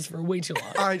neck pillows for way too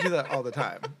long. I do that all the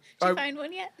time. Did you find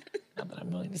one yet? Not that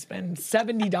I'm willing to spend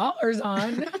 $70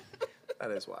 on. That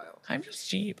is wild. I'm just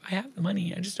cheap. I have the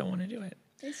money. I just don't want to do it.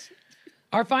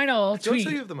 Our final Don't tweet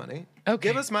say you have the money. Okay.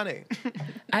 Give us money.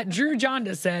 at Drew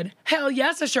Jonda said, hell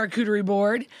yes, a charcuterie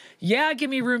board. Yeah,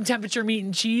 give me room temperature meat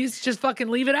and cheese. Just fucking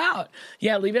leave it out.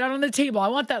 Yeah, leave it out on the table. I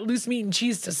want that loose meat and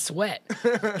cheese to sweat.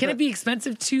 Can it be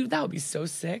expensive too? That would be so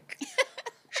sick.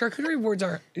 Charcuterie boards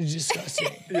are disgusting.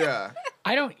 Yeah.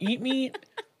 I don't eat meat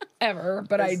ever,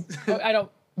 but I don't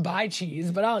buy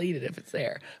cheese, but I'll eat it if it's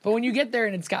there. But when you get there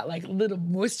and it's got like little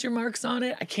moisture marks on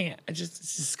it, I can't. It's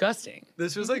disgusting.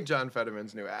 This was like John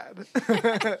Fetterman's new ad.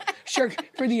 Shark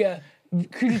for the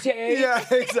crudité. Yeah,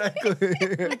 exactly.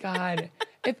 Oh my God.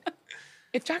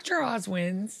 If Dr. Oz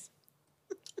wins,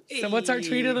 so what's our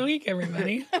tweet of the week,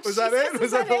 everybody? Was that it?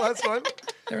 Was that the last one?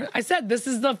 I said this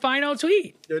is the final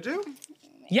tweet. Did you?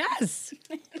 Yes.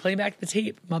 Play back the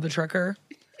tape, mother trucker.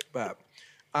 But,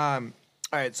 all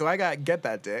right, so I got Get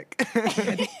That Dick.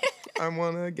 I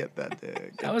want to get that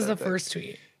dick. That was the first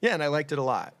tweet. Yeah, and I liked it a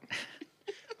lot.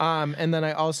 And then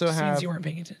I also have... Seems you weren't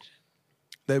paying attention.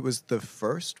 That was the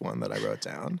first one that I wrote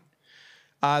down.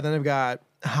 Then I've got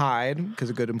Hide, because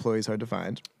a good employee is hard to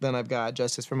find. Then I've got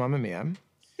Justice for Mamma Mia.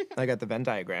 I got the Venn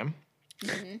diagram.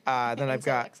 Then I've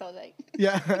got... Excel like.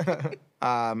 Yeah.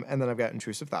 And then I've got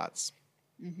Intrusive Thoughts.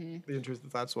 The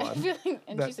Intrusive Thoughts I one. feel like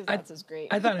Intrusive Thoughts is great.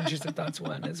 I thought Intrusive Thoughts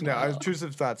won as No, well.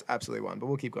 Intrusive Thoughts absolutely won, but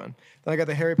we'll keep going. Then I got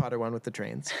the Harry Potter one with the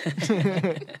trains.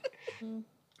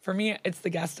 For me, it's the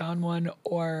Gaston one,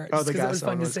 or Oh, just the because it was Gaston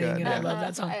fun to was sing good. and I love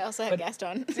that song. I also have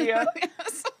Gaston. Yeah.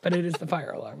 But it is the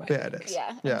fire alarm. I Yeah, think. it is.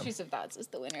 Yeah, Intrusive Thoughts is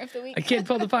the winner of the week. A kid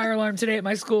pulled the fire alarm today at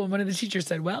my school, and one of the teachers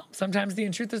said, "Well, sometimes the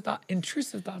intrusive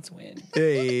thoughts win."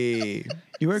 Hey.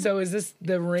 You were... So is this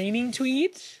the reigning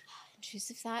tweet?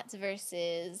 Intrusive Thoughts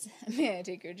versus May I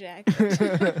Take Your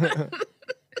Jacket?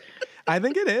 I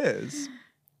think it is.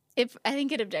 I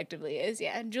think it objectively is,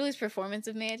 yeah. Julie's performance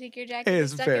of May I Take Your Jacket It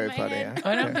is is stuck very in my funny, head. yeah.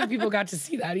 I don't think people got to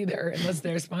see that either, unless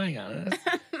they're spying on us.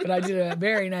 But I did a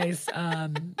very nice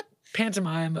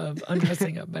pantomime of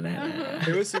undressing a banana.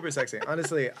 It was super sexy.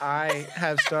 Honestly, I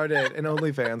have started an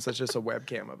OnlyFans that's just a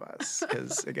webcam of us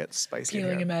because it gets spicy. in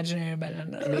Peeling here. imaginary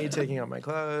banana. Me taking off my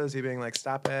clothes, he being like,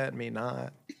 stop it, me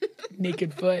not.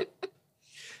 Naked foot.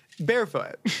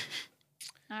 Barefoot.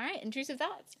 All right, Intrusive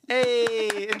Thoughts.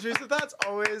 Hey, Intrusive Thoughts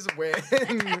always win.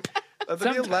 That's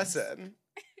a new Sometimes. lesson.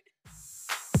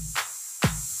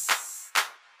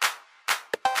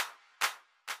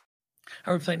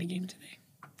 Are we playing a game today?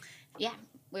 Yeah,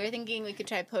 we were thinking we could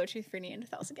try Poetry for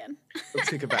Neanderthals again. Let's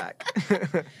take it back.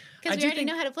 Because I we do already think-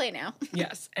 know how to play now.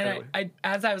 Yes. And Totally. I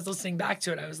as I was listening back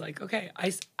to it, I was like, okay,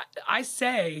 I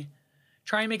say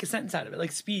try and make a sentence out of it,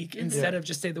 like speak instead of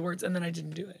just say the words. And then I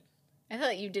didn't do it. I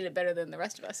thought you did it better than the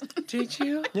rest of us. Did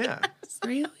you? Yeah.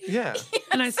 Really? Yeah.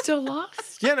 And I still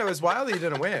lost? Yeah, no, it was wild that you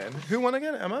didn't win. Who won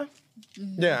again? Emma?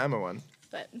 Yeah, Emma won.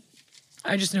 But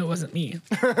I just knew it wasn't me.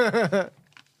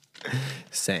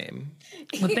 Same.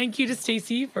 Well, thank you to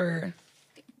Stacy for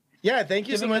Yeah, thank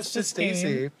you so Giving much us to this game.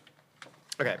 Stacy.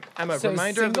 Okay, Emma, so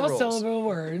reminder of the single rules. syllable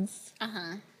words.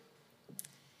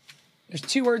 There's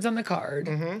 2 words on the card.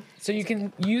 So you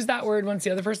can use that word once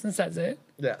the other person says it,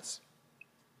 Yes.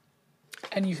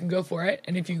 and you can go for it.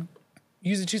 And if you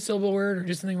use a 2-syllable word or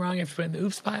do something wrong, you have to put it in the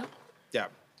oops pile. Yeah.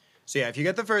 So yeah, if you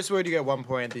get the first word, you get 1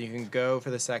 point. Then you can go for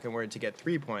the second word to get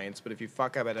 3 points. But if you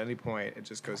fuck up at any point, it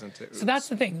just goes into oops. So that's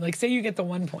the thing. Like, say you get the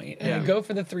 1 point, and I Yeah. go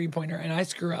for the 3-pointer, and I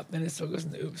screw up, then it still goes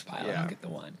in the oops pile, and Yeah. you get the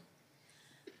 1.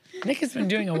 Nick has been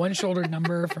doing a one-shouldered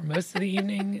number for most of the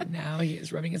evening. Now he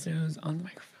is rubbing his nose on the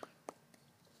microphone.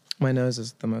 My nose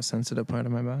is the most sensitive part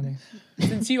of my body.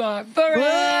 Since you are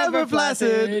forever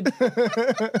flaccid,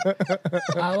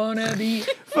 I wanna be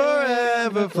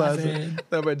Forever flaccid. flaccid.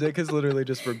 No, my dick has literally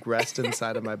just regressed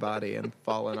inside of my body and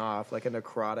fallen off like a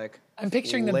necrotic. I'm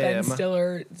picturing the Ben limb.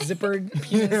 Stiller zippered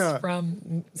penis Yeah.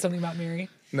 from Something About Mary.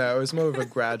 No, it was more of a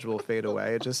gradual fade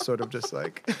away. It just sort of just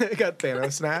like it got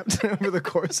Thanos snapped over the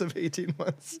course of 18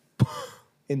 months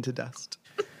into dust.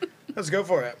 Let's go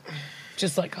for it.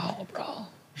 Just like a hall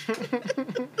brawl. Who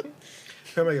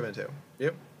am I giving it to?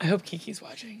 Yep. I hope Kiki's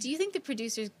watching. do you think the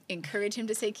producers encourage him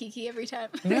to say Kiki every time?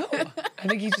 No, I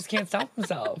think he just can't stop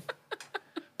himself.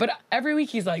 But every week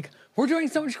he's like, we're doing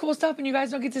so much cool stuff and you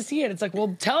guys don't get to see it. It's like,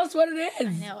 well, tell us what it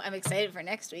is. No, I'm excited for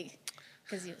next week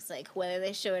because he was like, whether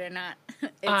they show it or not,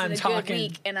 it's I'm a talking. good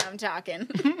week, and I'm talking.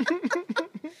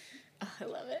 Oh, I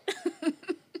love it.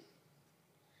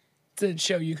 It's a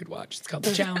show you could watch. It's called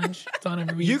The Challenge. It's on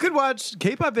every week. You could watch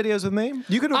K-pop videos with me.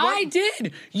 You could. I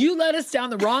did. You led us down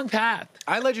the wrong path.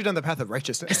 I led you down the path of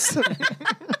righteousness.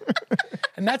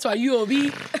 And that's why you will be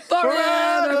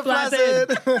forever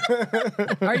flaccid.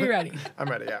 Are you ready? I'm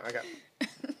ready. Yeah, I got.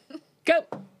 Go.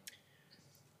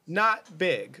 Not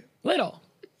big. Little.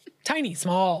 Tiny.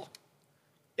 Small.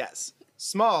 Yes.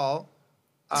 Small.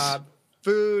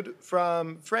 Food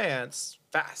from France.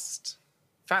 Fast.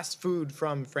 Fast food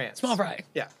from France. Small fry.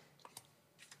 Yeah.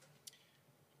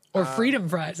 Or freedom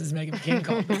fries, as Megan McCain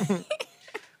called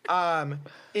them.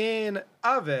 In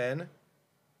oven.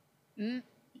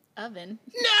 Oven.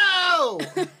 No!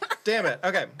 Damn it.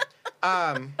 Okay.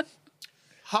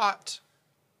 Hot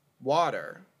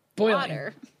water. Boiling.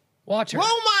 Water. Water.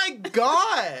 Oh my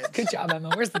God! Good job,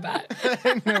 Emma. Where's the bat?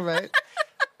 I know, right?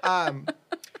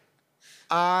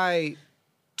 I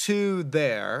to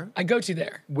there I go to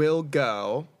there. will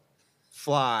go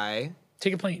fly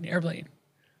Take a plane. Airplane.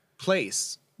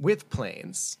 place with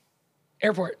planes.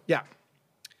 Airport. Yeah.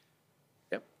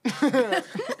 Yep.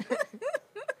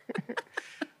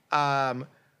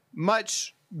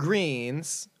 Much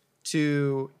greens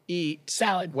to eat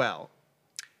Salad. well.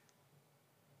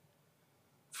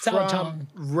 Salad From Tom.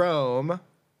 Rome.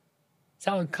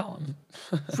 Salad column.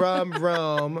 From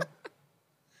Rome.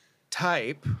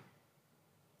 Type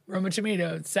Roma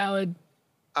tomato. Salad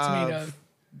tomato. of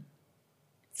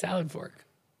Salad fork.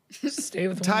 Stay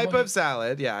with one type point. of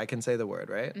salad. Yeah, I can say the word,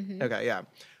 right? Okay,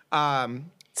 yeah.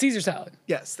 Caesar salad.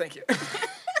 Yes, thank you.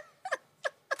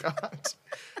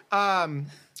 God.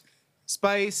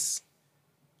 Spice,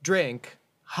 drink,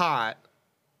 hot.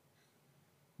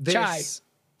 This Chai.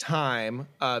 time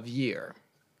of year.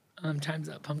 Time's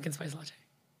up. Pumpkin spice latte.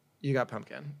 You got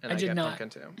pumpkin, and I I, did get not. pumpkin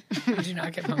too. I do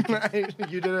not get pumpkin.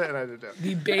 You did it, and I did it.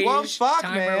 The beige Well, fuck,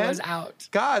 timer man. was out.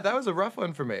 God, that was a rough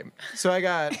one for me. So I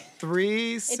got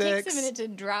 3, It 6. takes a minute to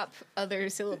drop other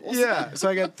syllables. Yeah, so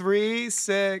I got 3,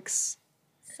 6,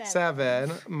 Seven.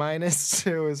 7. Minus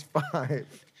 2 is 5.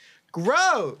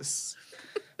 Gross.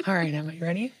 All right, Emma, you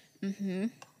ready?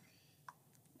 And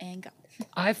go.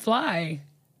 I fly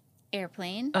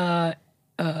Airplane.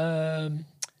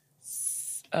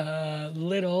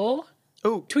 little.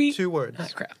 Oh, Tweet. 2 words. Ah,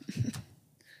 crap.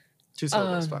 2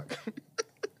 syllables, fuck.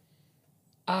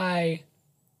 I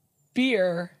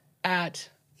beer at.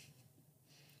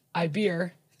 I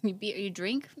beer You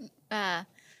drink.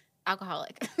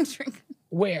 Alcoholic. Drink.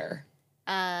 where?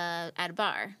 At a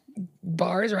bar.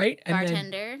 Bars, right? And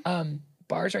Bartender. Then,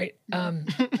 bars, right?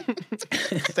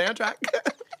 Stay on track.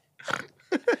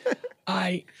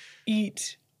 I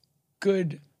eat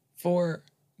good for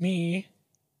me.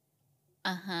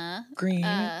 Green.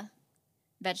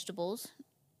 Vegetables.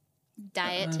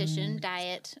 Dietitian.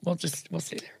 Diet. we'll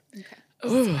stay there. Okay.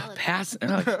 Ooh, pass.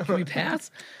 Can we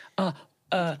pass?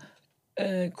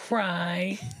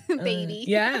 Cry. Baby.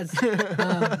 Yes.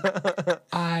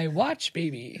 I watch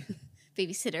baby.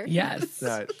 Babysitter. Yes.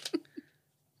 Right.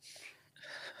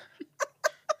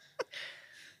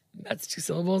 That's 2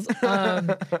 syllables.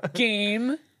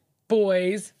 Game,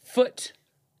 boys, foot,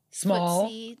 small.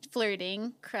 Footsie,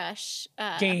 flirting, crush,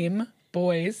 Game,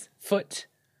 boys, foot,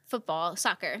 football,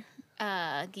 soccer,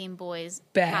 Game Boys,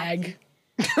 bag,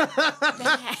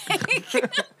 hockey,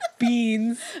 bag,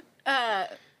 beans,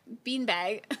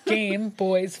 beanbag. game,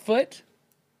 boys, foot.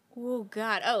 Oh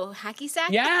God! Oh, hacky sack.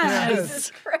 Yes.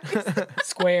 Jesus Christ.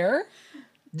 Square.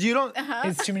 You don't.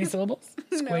 It's too many syllables.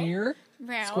 Square.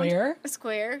 Round. Square.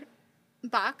 Square.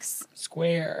 Box.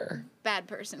 Square. Bad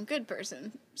person. Good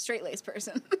person. Straight laced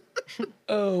person.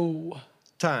 Oh.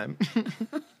 Time.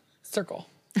 Circle.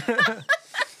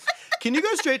 Can you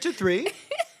go straight to 3?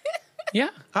 Yeah.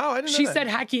 Oh, I didn't know She that. said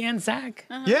hacky and sack.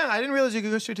 Yeah, I didn't realize you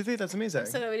could go straight to 3. That's amazing.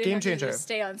 So that we didn't Game have to changer. just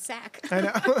stay on sack. I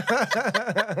know.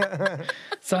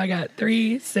 So I got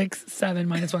 3, 6, 7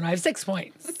 minus 1. I have 6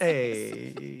 points.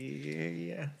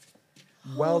 Hey.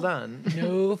 Well done.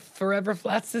 No forever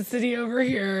plasticity over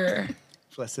here.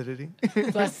 Flaccidity.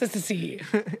 Plasticity.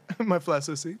 My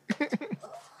flacicity.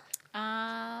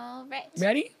 All right.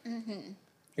 Ready? Mm-hmm.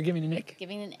 You're giving a Nick.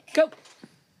 Giving the Nick. Go.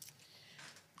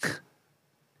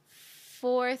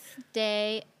 4th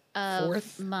day of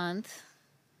Fourth? month.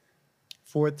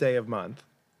 4th day of month.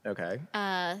 Okay.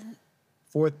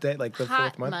 4th day, like the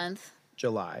Hot 4th month?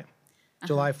 July.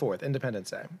 July 4th,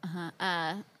 Independence Day.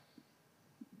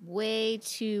 Way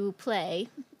to play.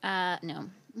 No. I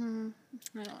don't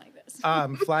like this.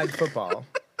 Flag football.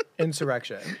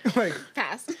 Insurrection. Like,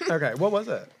 Pass. okay, what was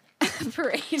it?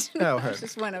 Parade. Oh, It heard.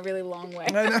 just went a really long way.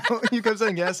 I know. You kept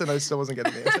saying yes, and I still wasn't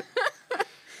getting the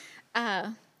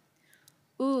answer.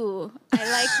 Ooh,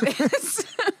 I like this.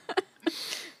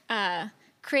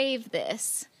 Crave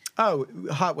this. Oh,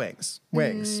 hot wings.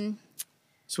 Wings.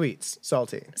 Sweets.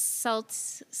 Salty. Salt,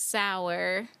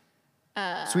 sour.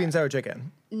 Sweet and sour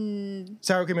chicken.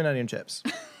 Sour cream and onion chips.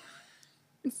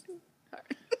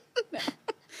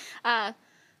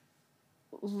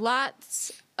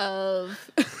 Lots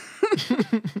of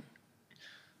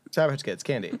Sour Patch Kids.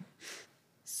 Candy.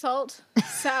 salt,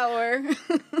 sour.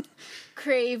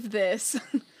 Crave this.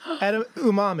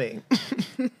 Umami.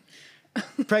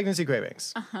 Pregnancy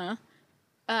cravings.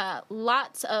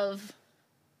 Lots of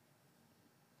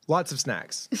Lots of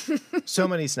snacks. So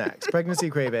many snacks. Pregnancy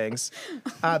cravings.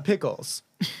 Pickles.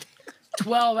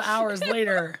 12 hours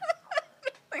later.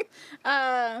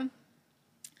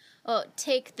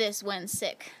 take this when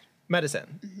sick.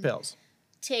 Medicine. Pills.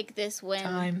 Take this when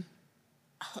Time.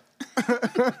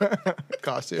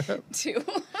 Costume. two.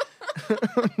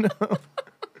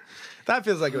 That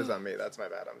feels like it was on me. That's my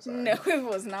bad. I'm sorry. No, it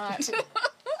was not.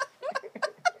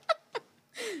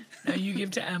 Now you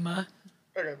give to Emma.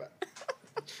 Okay, bye.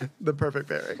 The perfect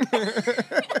pairing.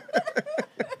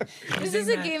 This is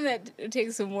a game that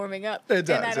takes some warming up. It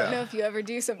does, and I don't yeah. know if you ever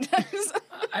do sometimes.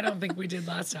 I don't think we did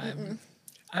last time.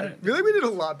 I don't. Really, we did a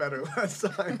lot better last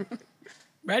time.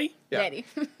 Ready? Yeah. Ready.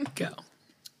 Go.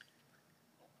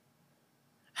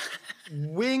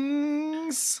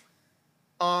 Wings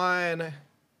on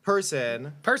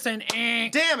person. Person.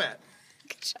 Damn it.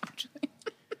 Good job, Julie.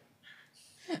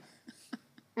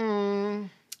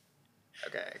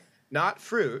 Okay. Not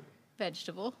fruit.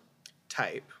 Vegetable.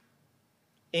 Type.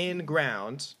 In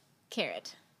ground.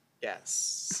 Carrot.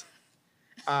 Yes.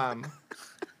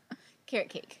 Carrot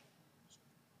cake.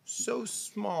 So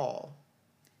small.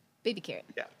 Baby carrot.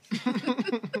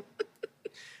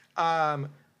 Yeah.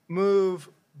 Move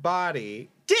body.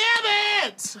 Damn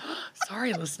it!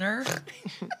 Sorry, listener.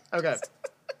 Okay.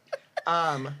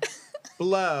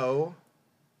 Blow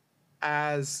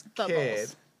as Bubbles.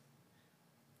 kid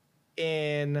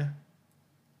in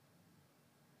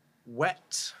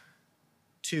wet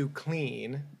to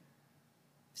clean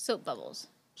Soap bubbles.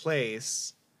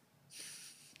 place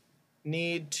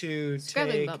need to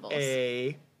Scrubbing take bubbles.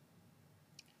 a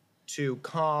to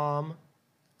calm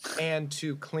and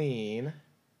to clean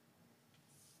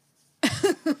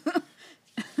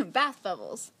Bath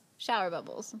bubbles. Shower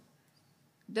bubbles.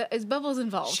 Is bubbles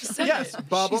involved? She said yes it.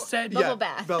 bubble She said Bubble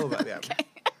bath. bubble bath yeah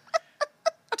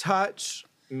touch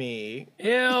me Ew.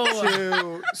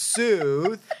 to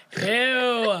soothe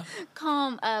Ew.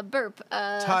 Calm. Burp.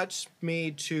 touch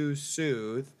me to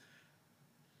soothe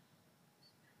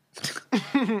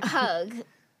Hug.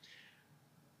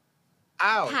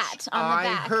 ouch Pat on the I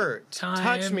back. hurt Time.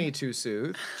 touch me to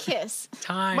soothe Kiss.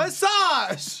 Time.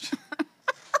 massage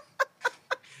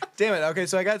damn it okay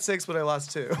so I got 6 but I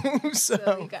lost 2 So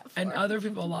so you got 4. And other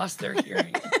people lost their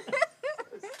hearing.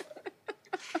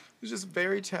 it's just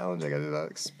very challenging. I did not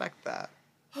expect that.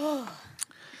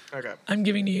 Okay, I'm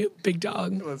giving to you, big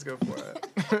dog. let's go for it.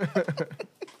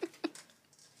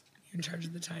 You're in charge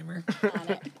of the timer. On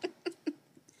it.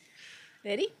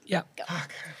 Ready? Yeah. Go.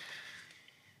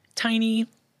 Tiny.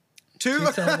 2. 2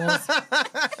 syllables.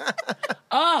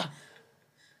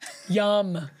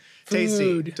 Yum. Tasty.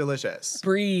 Food. Delicious.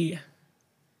 Brie.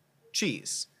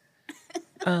 Cheese.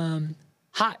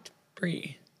 Hot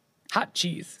brie. Hot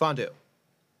cheese. Fondue.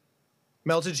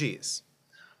 Melted cheese.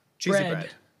 Cheesy Bread. bread.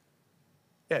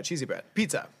 Yeah, cheesy bread.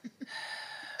 Pizza.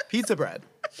 Pizza bread.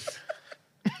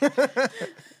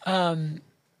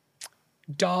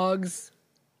 Dogs.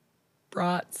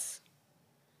 Brats.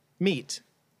 Meat.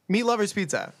 Meat lovers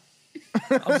pizza.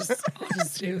 I'll just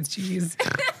stay with cheese.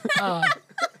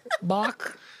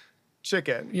 Bach.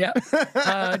 Chicken. Yep.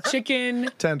 Chicken.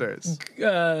 Tenders.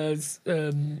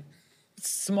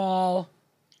 Small.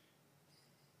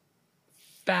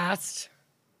 Fast.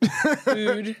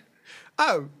 Food.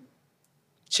 Oh,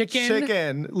 Chicken.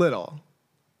 chicken little.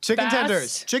 Chicken Fast.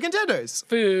 tenders. Chicken tenders.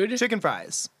 Food. Chicken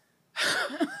fries.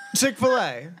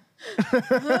 Chick-fil-A.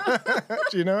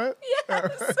 Do you know it?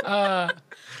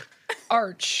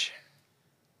 Arch.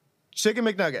 Chicken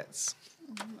McNuggets.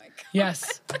 Oh my god.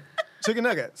 Yes. Chicken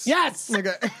nuggets. Yes.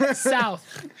 Okay.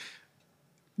 South.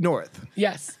 North.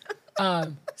 Yes.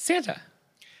 Santa.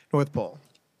 North Pole.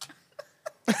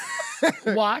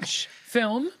 Watch.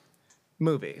 Film.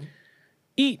 Movie.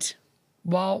 Eat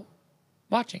while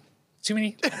watching. Too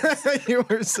many. You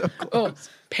were so close. Oh,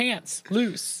 pants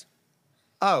loose.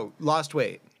 Oh, lost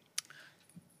weight.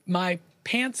 My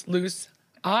pants loose.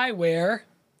 I wear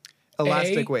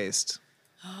Elastic A- waist.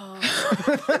 Time.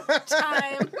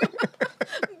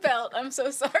 Belt. I'm so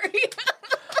sorry.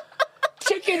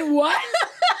 chicken what?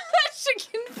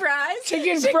 Chicken fries.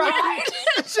 Chicken fries.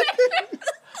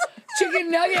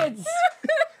 Chicken nuggets.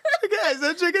 Okay, I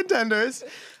said chicken tenders.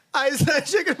 I said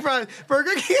chicken fries.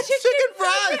 Burger King has chicken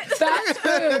fries. Fast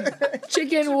food.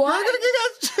 Chicken what? Burger King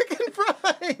has chicken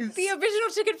fries. The original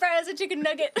chicken fry is a chicken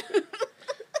nugget.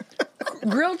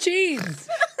 Grilled cheese.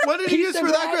 What did you use Pizza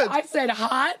for that bread. good? I said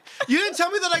hot. You didn't tell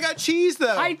me that I got cheese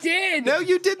though. I did. No,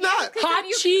 you did not. Hot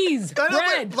cheese I know, but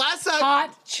bread. last time-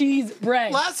 Hot cheese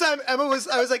bread. Last time I was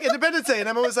like Independence Day, and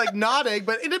Emma was like nodding,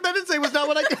 but Independence Day was not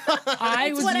what I got.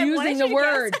 I was what I wanted using you the to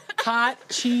word hot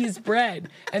cheese bread.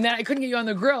 And then I couldn't get you on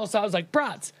the grill, so I was like,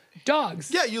 brats, dogs,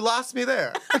 Yeah, you lost me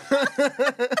there.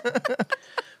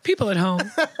 people at home.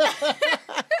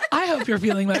 I hope you're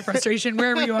feeling my frustration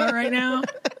wherever you are right now.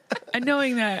 And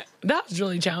knowing that was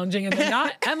really challenging. And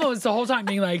then Emma was the whole time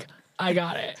being like, I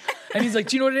got it. And he's like,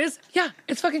 do you know what it is? Yeah,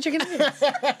 it's fucking chicken nuggets.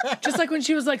 Just like when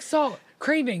she was like, salt,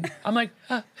 craving. I'm like,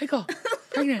 pickle,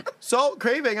 pregnant. Salt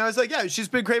craving. I was like, yeah, she's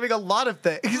been craving a lot of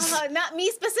things. Not me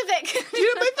specific. You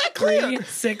didn't make that clear. 3,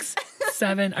 6,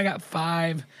 7. I got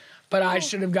 5. But I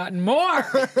should have gotten more.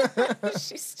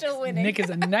 She's still winning. Nick is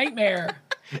a nightmare.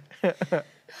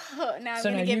 Oh, now I'm So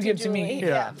gonna now give you to give to me. Julie.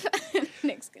 Yeah.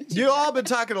 Nick's gonna You all been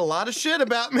talking a lot of shit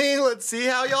about me. Let's see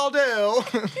how y'all do.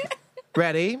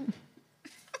 Ready?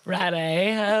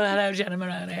 Ready? Hello, gentlemen.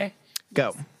 Ready?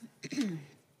 Go.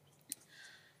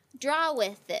 draw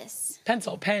with this.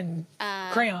 Pencil, pen,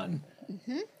 crayon.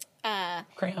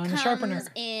 Crayon, sharpener, Comes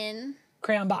in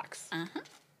crayon box. All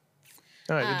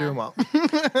right, you're doing well.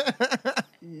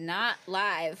 not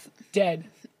live. Dead.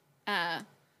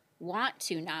 Want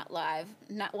to not live.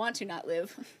 Want to not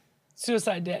live.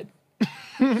 Suicide dead.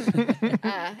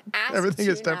 Ask Everything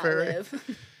to is not temporary.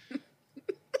 live.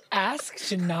 Ask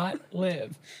to not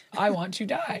live. I want to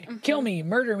die. Kill me,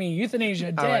 murder me,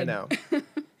 euthanasia, dead. All right, now.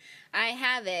 I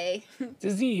have a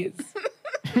Disease.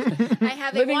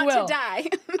 want will. to die.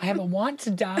 I have a want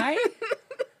to die.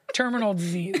 Terminal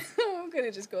disease. I'm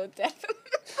gonna just go with death.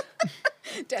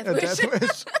 Death A wish. death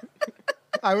wish.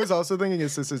 I was also thinking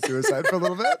assisted suicide for a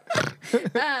little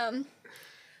bit.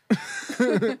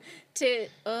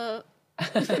 To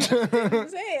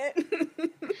say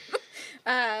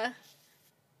it.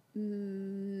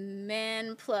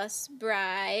 Man plus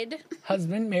bride.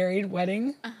 Husband, married,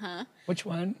 wedding. Which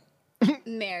one?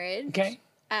 Marriage. Okay.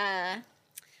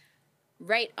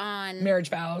 Right on Marriage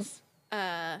vows.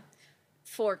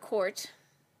 for court.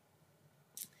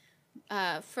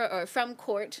 From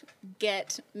court,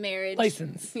 get marriage.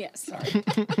 License. Yes. Sorry.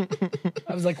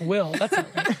 I was like, will. That's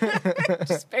not right.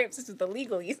 Just very obsessed with the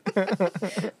legalese.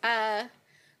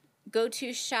 Go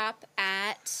to shop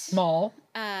at Mall.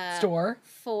 Store.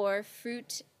 for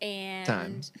fruit and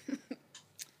Time.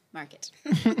 market.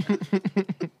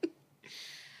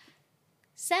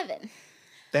 7.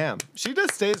 Damn. She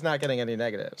just stays not getting any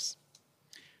negatives.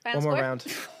 Final One more score? round.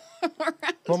 One more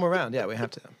round. One more round. Yeah, we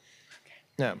have to.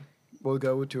 No. will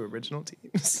go to original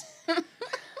teams.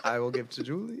 I will give to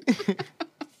Julie.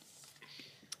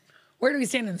 Where do we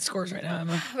stand in the scores right now,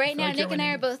 Emma? Right now, like you're Nick and I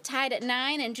winning. are both tied at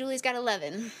 9, and Julie's got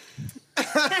 11.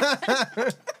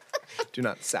 Do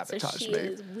not So sabotage she me.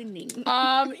 is winning.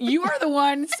 You are the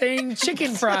one saying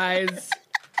chicken fries,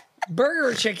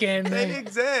 burger chicken, They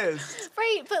exist.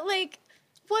 Right, but like,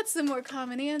 what's the more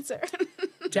common answer?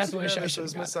 death wish. Yeah, I this should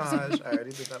was have got. massage. I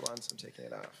already did that once. I'm taking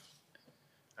it off.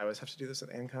 I always have to do this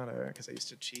with Ann Connor because I used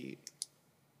to cheat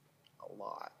a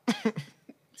lot.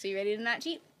 So you ready to not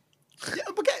cheat? Yeah,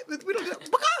 okay, we don't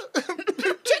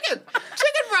do chicken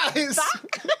fries.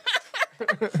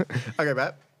 Okay,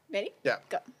 Matt. Ready? Yeah.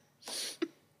 Go.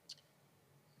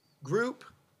 Group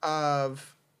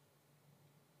of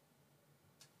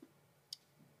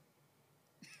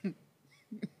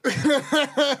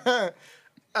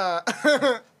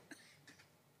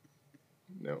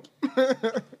no.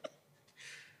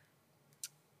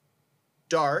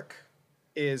 Dark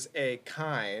is a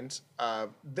kind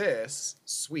of this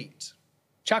sweet.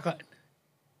 Chocolate,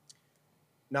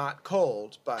 Not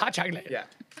cold, but hot chocolate, Yeah.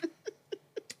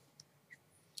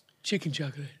 chicken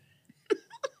chocolate,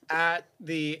 At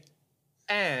the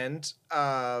end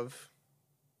of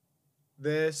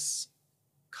this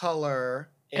color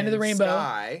End in of the rainbow.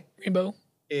 sky rainbow,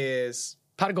 is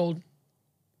pot of gold,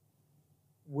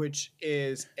 which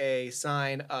is a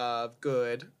sign of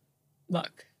good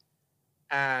luck,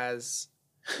 as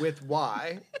with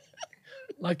Y.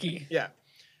 lucky, Yeah.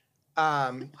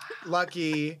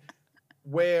 Lucky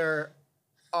wear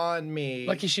on me.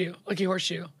 lucky shoe, lucky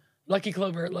horseshoe, lucky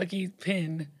clover, lucky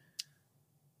pin.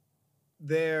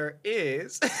 There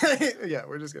is yeah,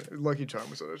 we're just gonna Lucky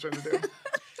Charm is what I was trying to do.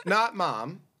 Not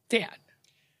mom. Dad,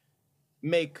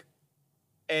 Make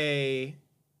a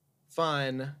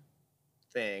fun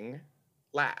thing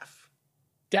laugh.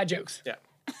 dad jokes, Yeah.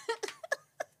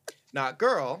 Not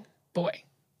girl. boy,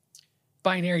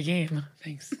 binary game.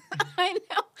 Thanks. I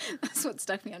know. That's what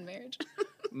stuck me on marriage.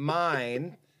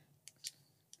 Mine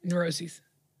Neuroses,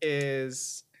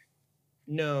 is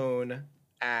known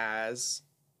as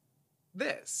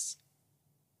this.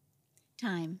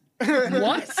 Time.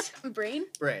 what? Brain?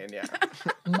 Brain, yeah.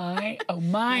 Mind.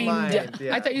 Mind,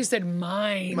 yeah. I thought you said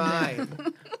mind. Mine.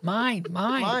 Mine.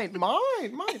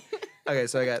 Mine. Okay,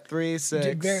 so I got 3, 6,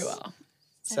 You did very well.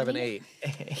 7, 8.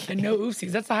 And no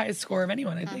oopsies. That's the highest score of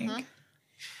anyone, I think.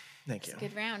 Thank you.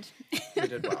 Good round. You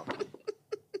did well.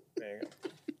 There you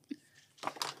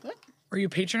go. Were you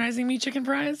patronizing me, chicken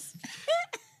fries?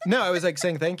 No, I was like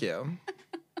saying thank you.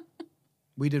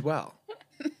 We did well.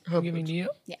 I'm giving to you.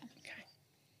 Yeah. Okay.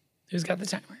 Who's got the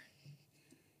timer?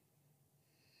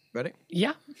 Ready?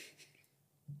 Yeah.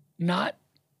 Not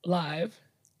live.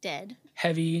 Dead.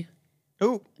 Heavy.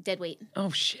 Ooh. Dead weight.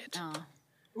 Oh shit. Oh.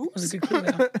 That was a good clue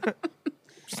though.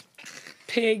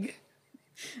 Pig.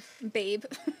 Babe.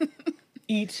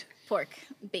 Eat. Pork.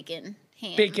 Bacon.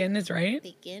 Ham. Bacon is right.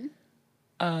 Bacon.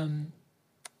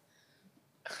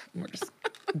 We're just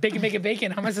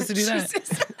bacon. How am I supposed to do that?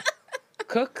 Jesus.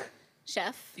 Cook.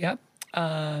 Chef. Yep.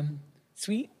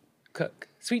 Sweet cook.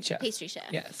 Sweet chef. Pastry chef.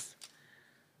 Yes.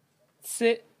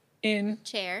 Sit in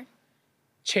Chair.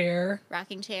 chair.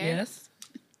 Rocking chair. Yes.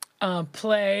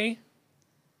 Play.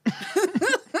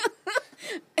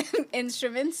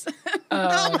 Instruments.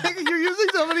 You're using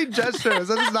so many gestures.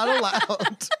 That is not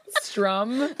allowed.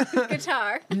 Strum.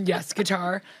 Guitar. Yes.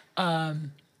 Guitar.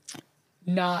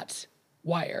 Not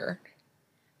wire.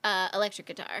 Electric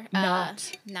guitar. Not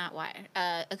wire.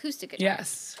 Acoustic guitar.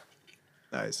 Yes.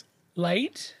 Nice.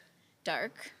 Light.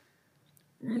 Dark.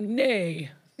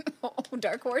 Nay. Oh,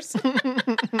 dark horse.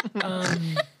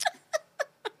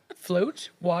 Float.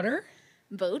 Water.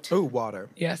 Boat. Ooh, water.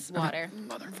 Yes. Water.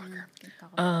 Motherfucker.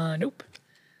 Nope.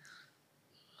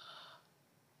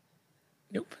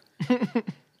 Nope.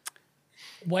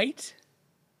 White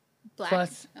Black.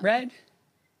 plus red.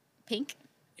 Pink.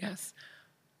 Yes.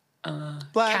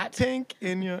 Black Cat. pink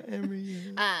in your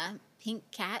area. Pink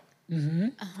cat.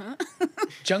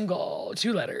 Jungle.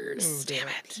 2 letters. Damn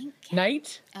it. Pink cat.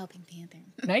 Night. Oh, Pink Panther.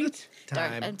 Night.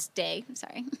 Dark. Time. It's day. I'm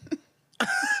sorry.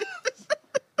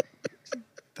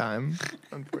 Time, She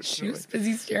unfortunately. was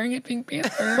busy staring at Pink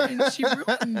Panther and she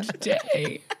ruined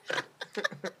day.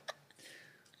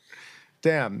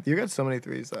 Damn, you got so many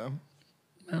 3s though.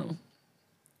 Oh.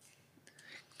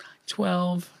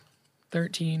 12,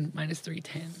 13, minus 3,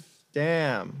 10.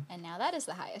 Damn. And now that is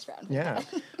the highest round. we've Yeah.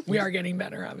 had. We are getting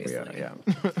better, We obviously. are, yeah.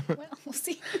 Well, we'll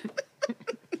see.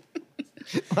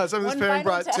 Last time this One pairing final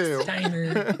brought test. 2.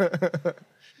 Timer.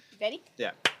 Ready?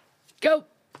 Yeah. Go.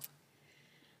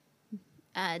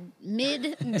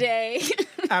 Midday.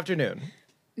 Afternoon.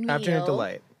 Meal. Afternoon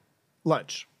delight.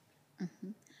 Lunch.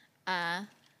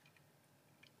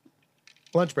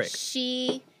 Lunch break.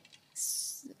 She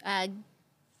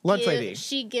Lunch lady.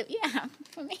 Yeah,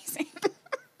 amazing.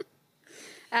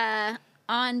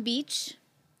 On beach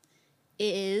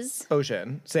is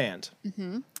Ocean. Sand.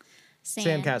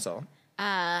 sand. Sandcastle.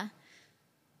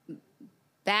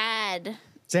 Bad.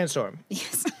 Sandstorm.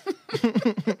 Yes.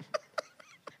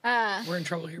 We're in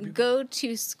trouble here, people. Go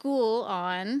to school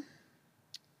on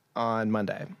On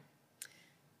Monday.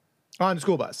 On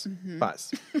school bus.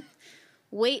 Bus.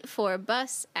 wait for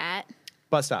bus at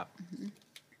Bus stop.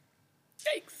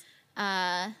 Thanks.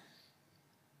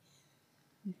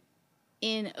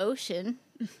 in ocean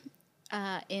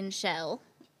in shell.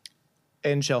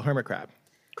 In shell hermit crab.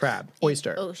 Crab.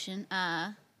 Oyster. Ocean.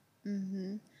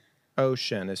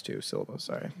 Ocean is 2 syllables.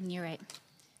 Sorry. You're right.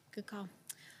 Good call.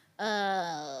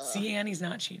 See, Annie's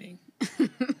not cheating.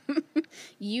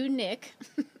 You, Nick.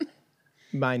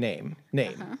 My name.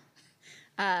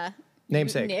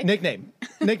 Namesake. Nick. Nickname.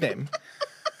 Nickname.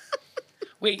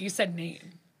 Wait, you said name.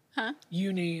 Huh?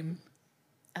 You name.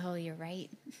 Oh, you're right.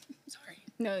 Sorry.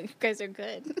 No, you guys are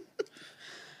good.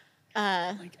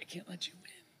 Like, I can't let you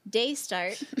win. Day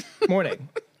start. Morning.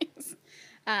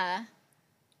 I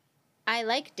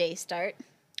like day start.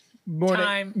 Morning.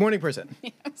 Time. Morning person.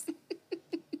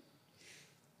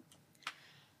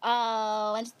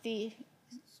 What's the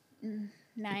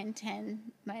 9, 10,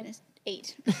 minus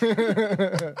 8?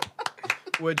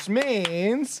 Which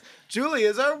means Julie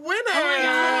is our winner. Oh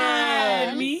my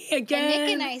God, me again. And Nick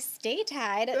and I stay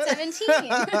tied at 17.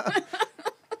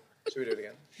 Should we do it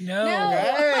again? No.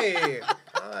 Hey.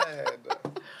 God.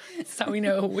 That's how we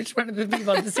know which one of the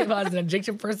people at the table has an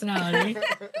addictive personality.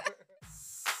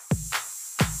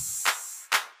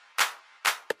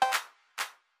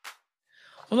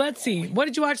 Well, let's see. What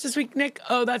did you watch this week, Nick?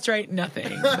 Oh, that's right,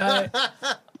 nothing. But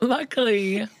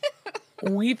luckily,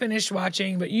 we finished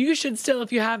watching, but you should still,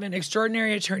 if you haven't,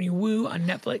 Extraordinary Attorney Woo on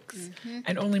Netflix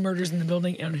and Only Murders in the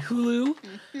Building on Hulu.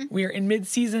 We are in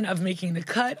mid-season of Making the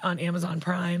Cut on Amazon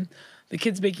Prime. The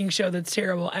Kids Baking Show That's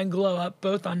Terrible and Glow Up,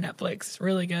 both on Netflix.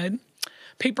 Really good.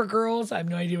 Paper Girls, I have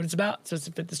no idea what it's about. So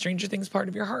if it's the Stranger Things part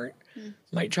of your heart,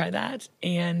 might try that.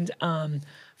 And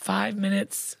 5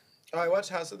 minutes. Oh, I watched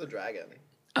House of the Dragon.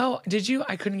 Oh, did you?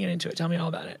 I couldn't get into it. Tell me all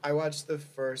about it. I watched the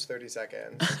first 30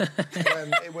 seconds.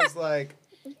 When it was like...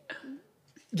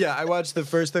 Yeah, I watched the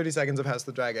first 30 seconds of House of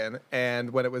the Dragon,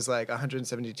 and when it was like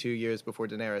 172 years before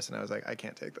Daenerys, and I was like, I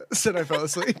can't take this, and I fell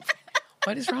asleep.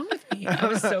 What is wrong with me? I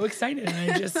was so excited,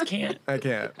 and I just can't. I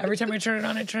can't. Every time I turn it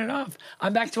on, I turn it off.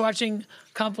 I'm back to watching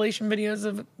compilation videos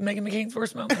of Meghan McCain's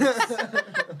worst moments.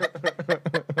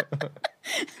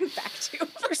 Back to.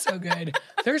 They're so good.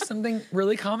 There's something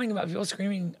really calming about people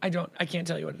screaming. I can't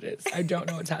tell you what it is. I don't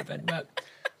know what's happened, but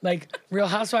like Real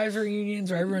Housewives reunions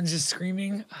where everyone's just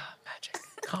screaming. Oh, magic.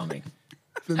 Calming.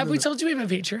 Have we told you we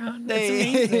have a Patreon? That's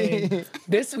amazing.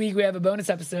 This week we have a bonus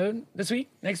episode. This week?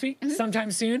 Next week?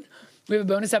 Sometime soon. We have a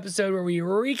bonus episode where we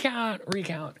rewatch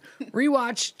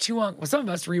To Wong. Well, some of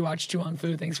us rewatch To Wong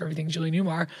Fu. Thanks for everything, Julie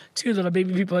Newmar. 2 little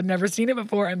baby people had never seen it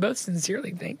before, and both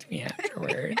sincerely thanked me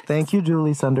afterward. Thank you,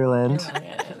 Julie Sunderland.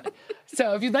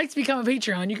 So if you'd like to become a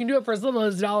Patreon, you can do it for as little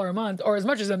as $1 a month or as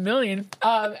much as $1 million.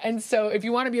 And so if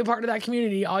you want to be a part of that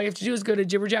community, all you have to do is go to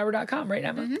jibberjabber.com, right,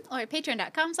 Emma? Or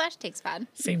patreon.com/takespod.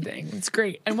 Same thing. It's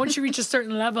great. And once you reach a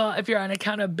certain level, if you're an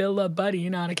accountability buddy,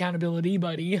 not accountability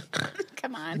buddy,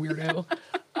 Come on. weirdo,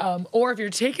 or if you're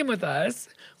taken with us,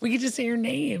 we get to say your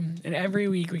name. And every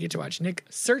week we get to watch Nick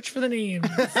search for the names.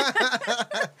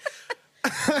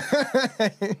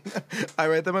 I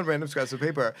write them on random scraps of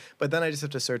paper, but then I just have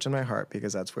to search in my heart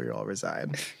because that's where you all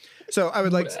reside. So I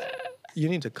would like to, you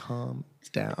need to calm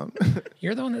down.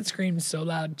 You're the one that screamed so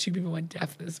loud 2 people went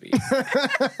deaf this week.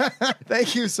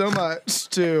 Thank you so much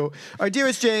to our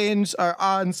dearest James, our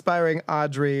awe-inspiring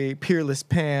Audrey, peerless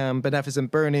Pam,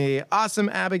 beneficent Bernie, awesome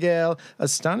Abigail,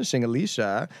 astonishing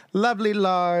Alicia, lovely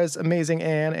Lars, amazing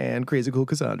Anne, and crazy cool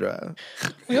Cassandra.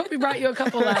 We hope we brought you a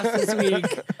couple laughs this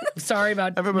week. Sorry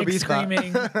about Nick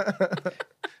screaming.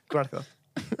 Gracias.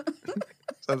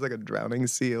 Sounds like a drowning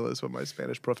seal is what my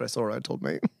Spanish professora told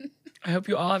me. I hope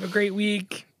you all have a great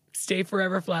week. Stay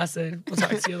forever flaccid. We'll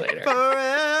talk to you later.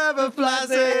 Forever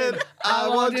flaccid. I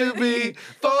want to be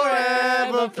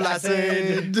forever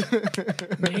flaccid.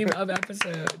 Name of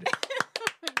episode.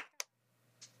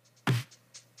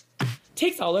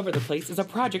 Takes All Over the Place is a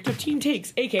project of Team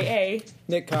Takes, a.k.a.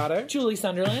 Nick Cotter. Julie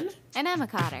Sunderland, And Emma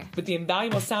Cotter. with the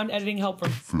invaluable sound editing help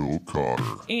from Phil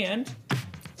Cotter. and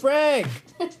Frank.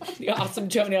 the awesome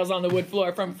toenails on the wood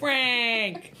floor from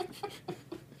Frank.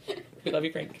 We love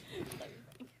you, Frank.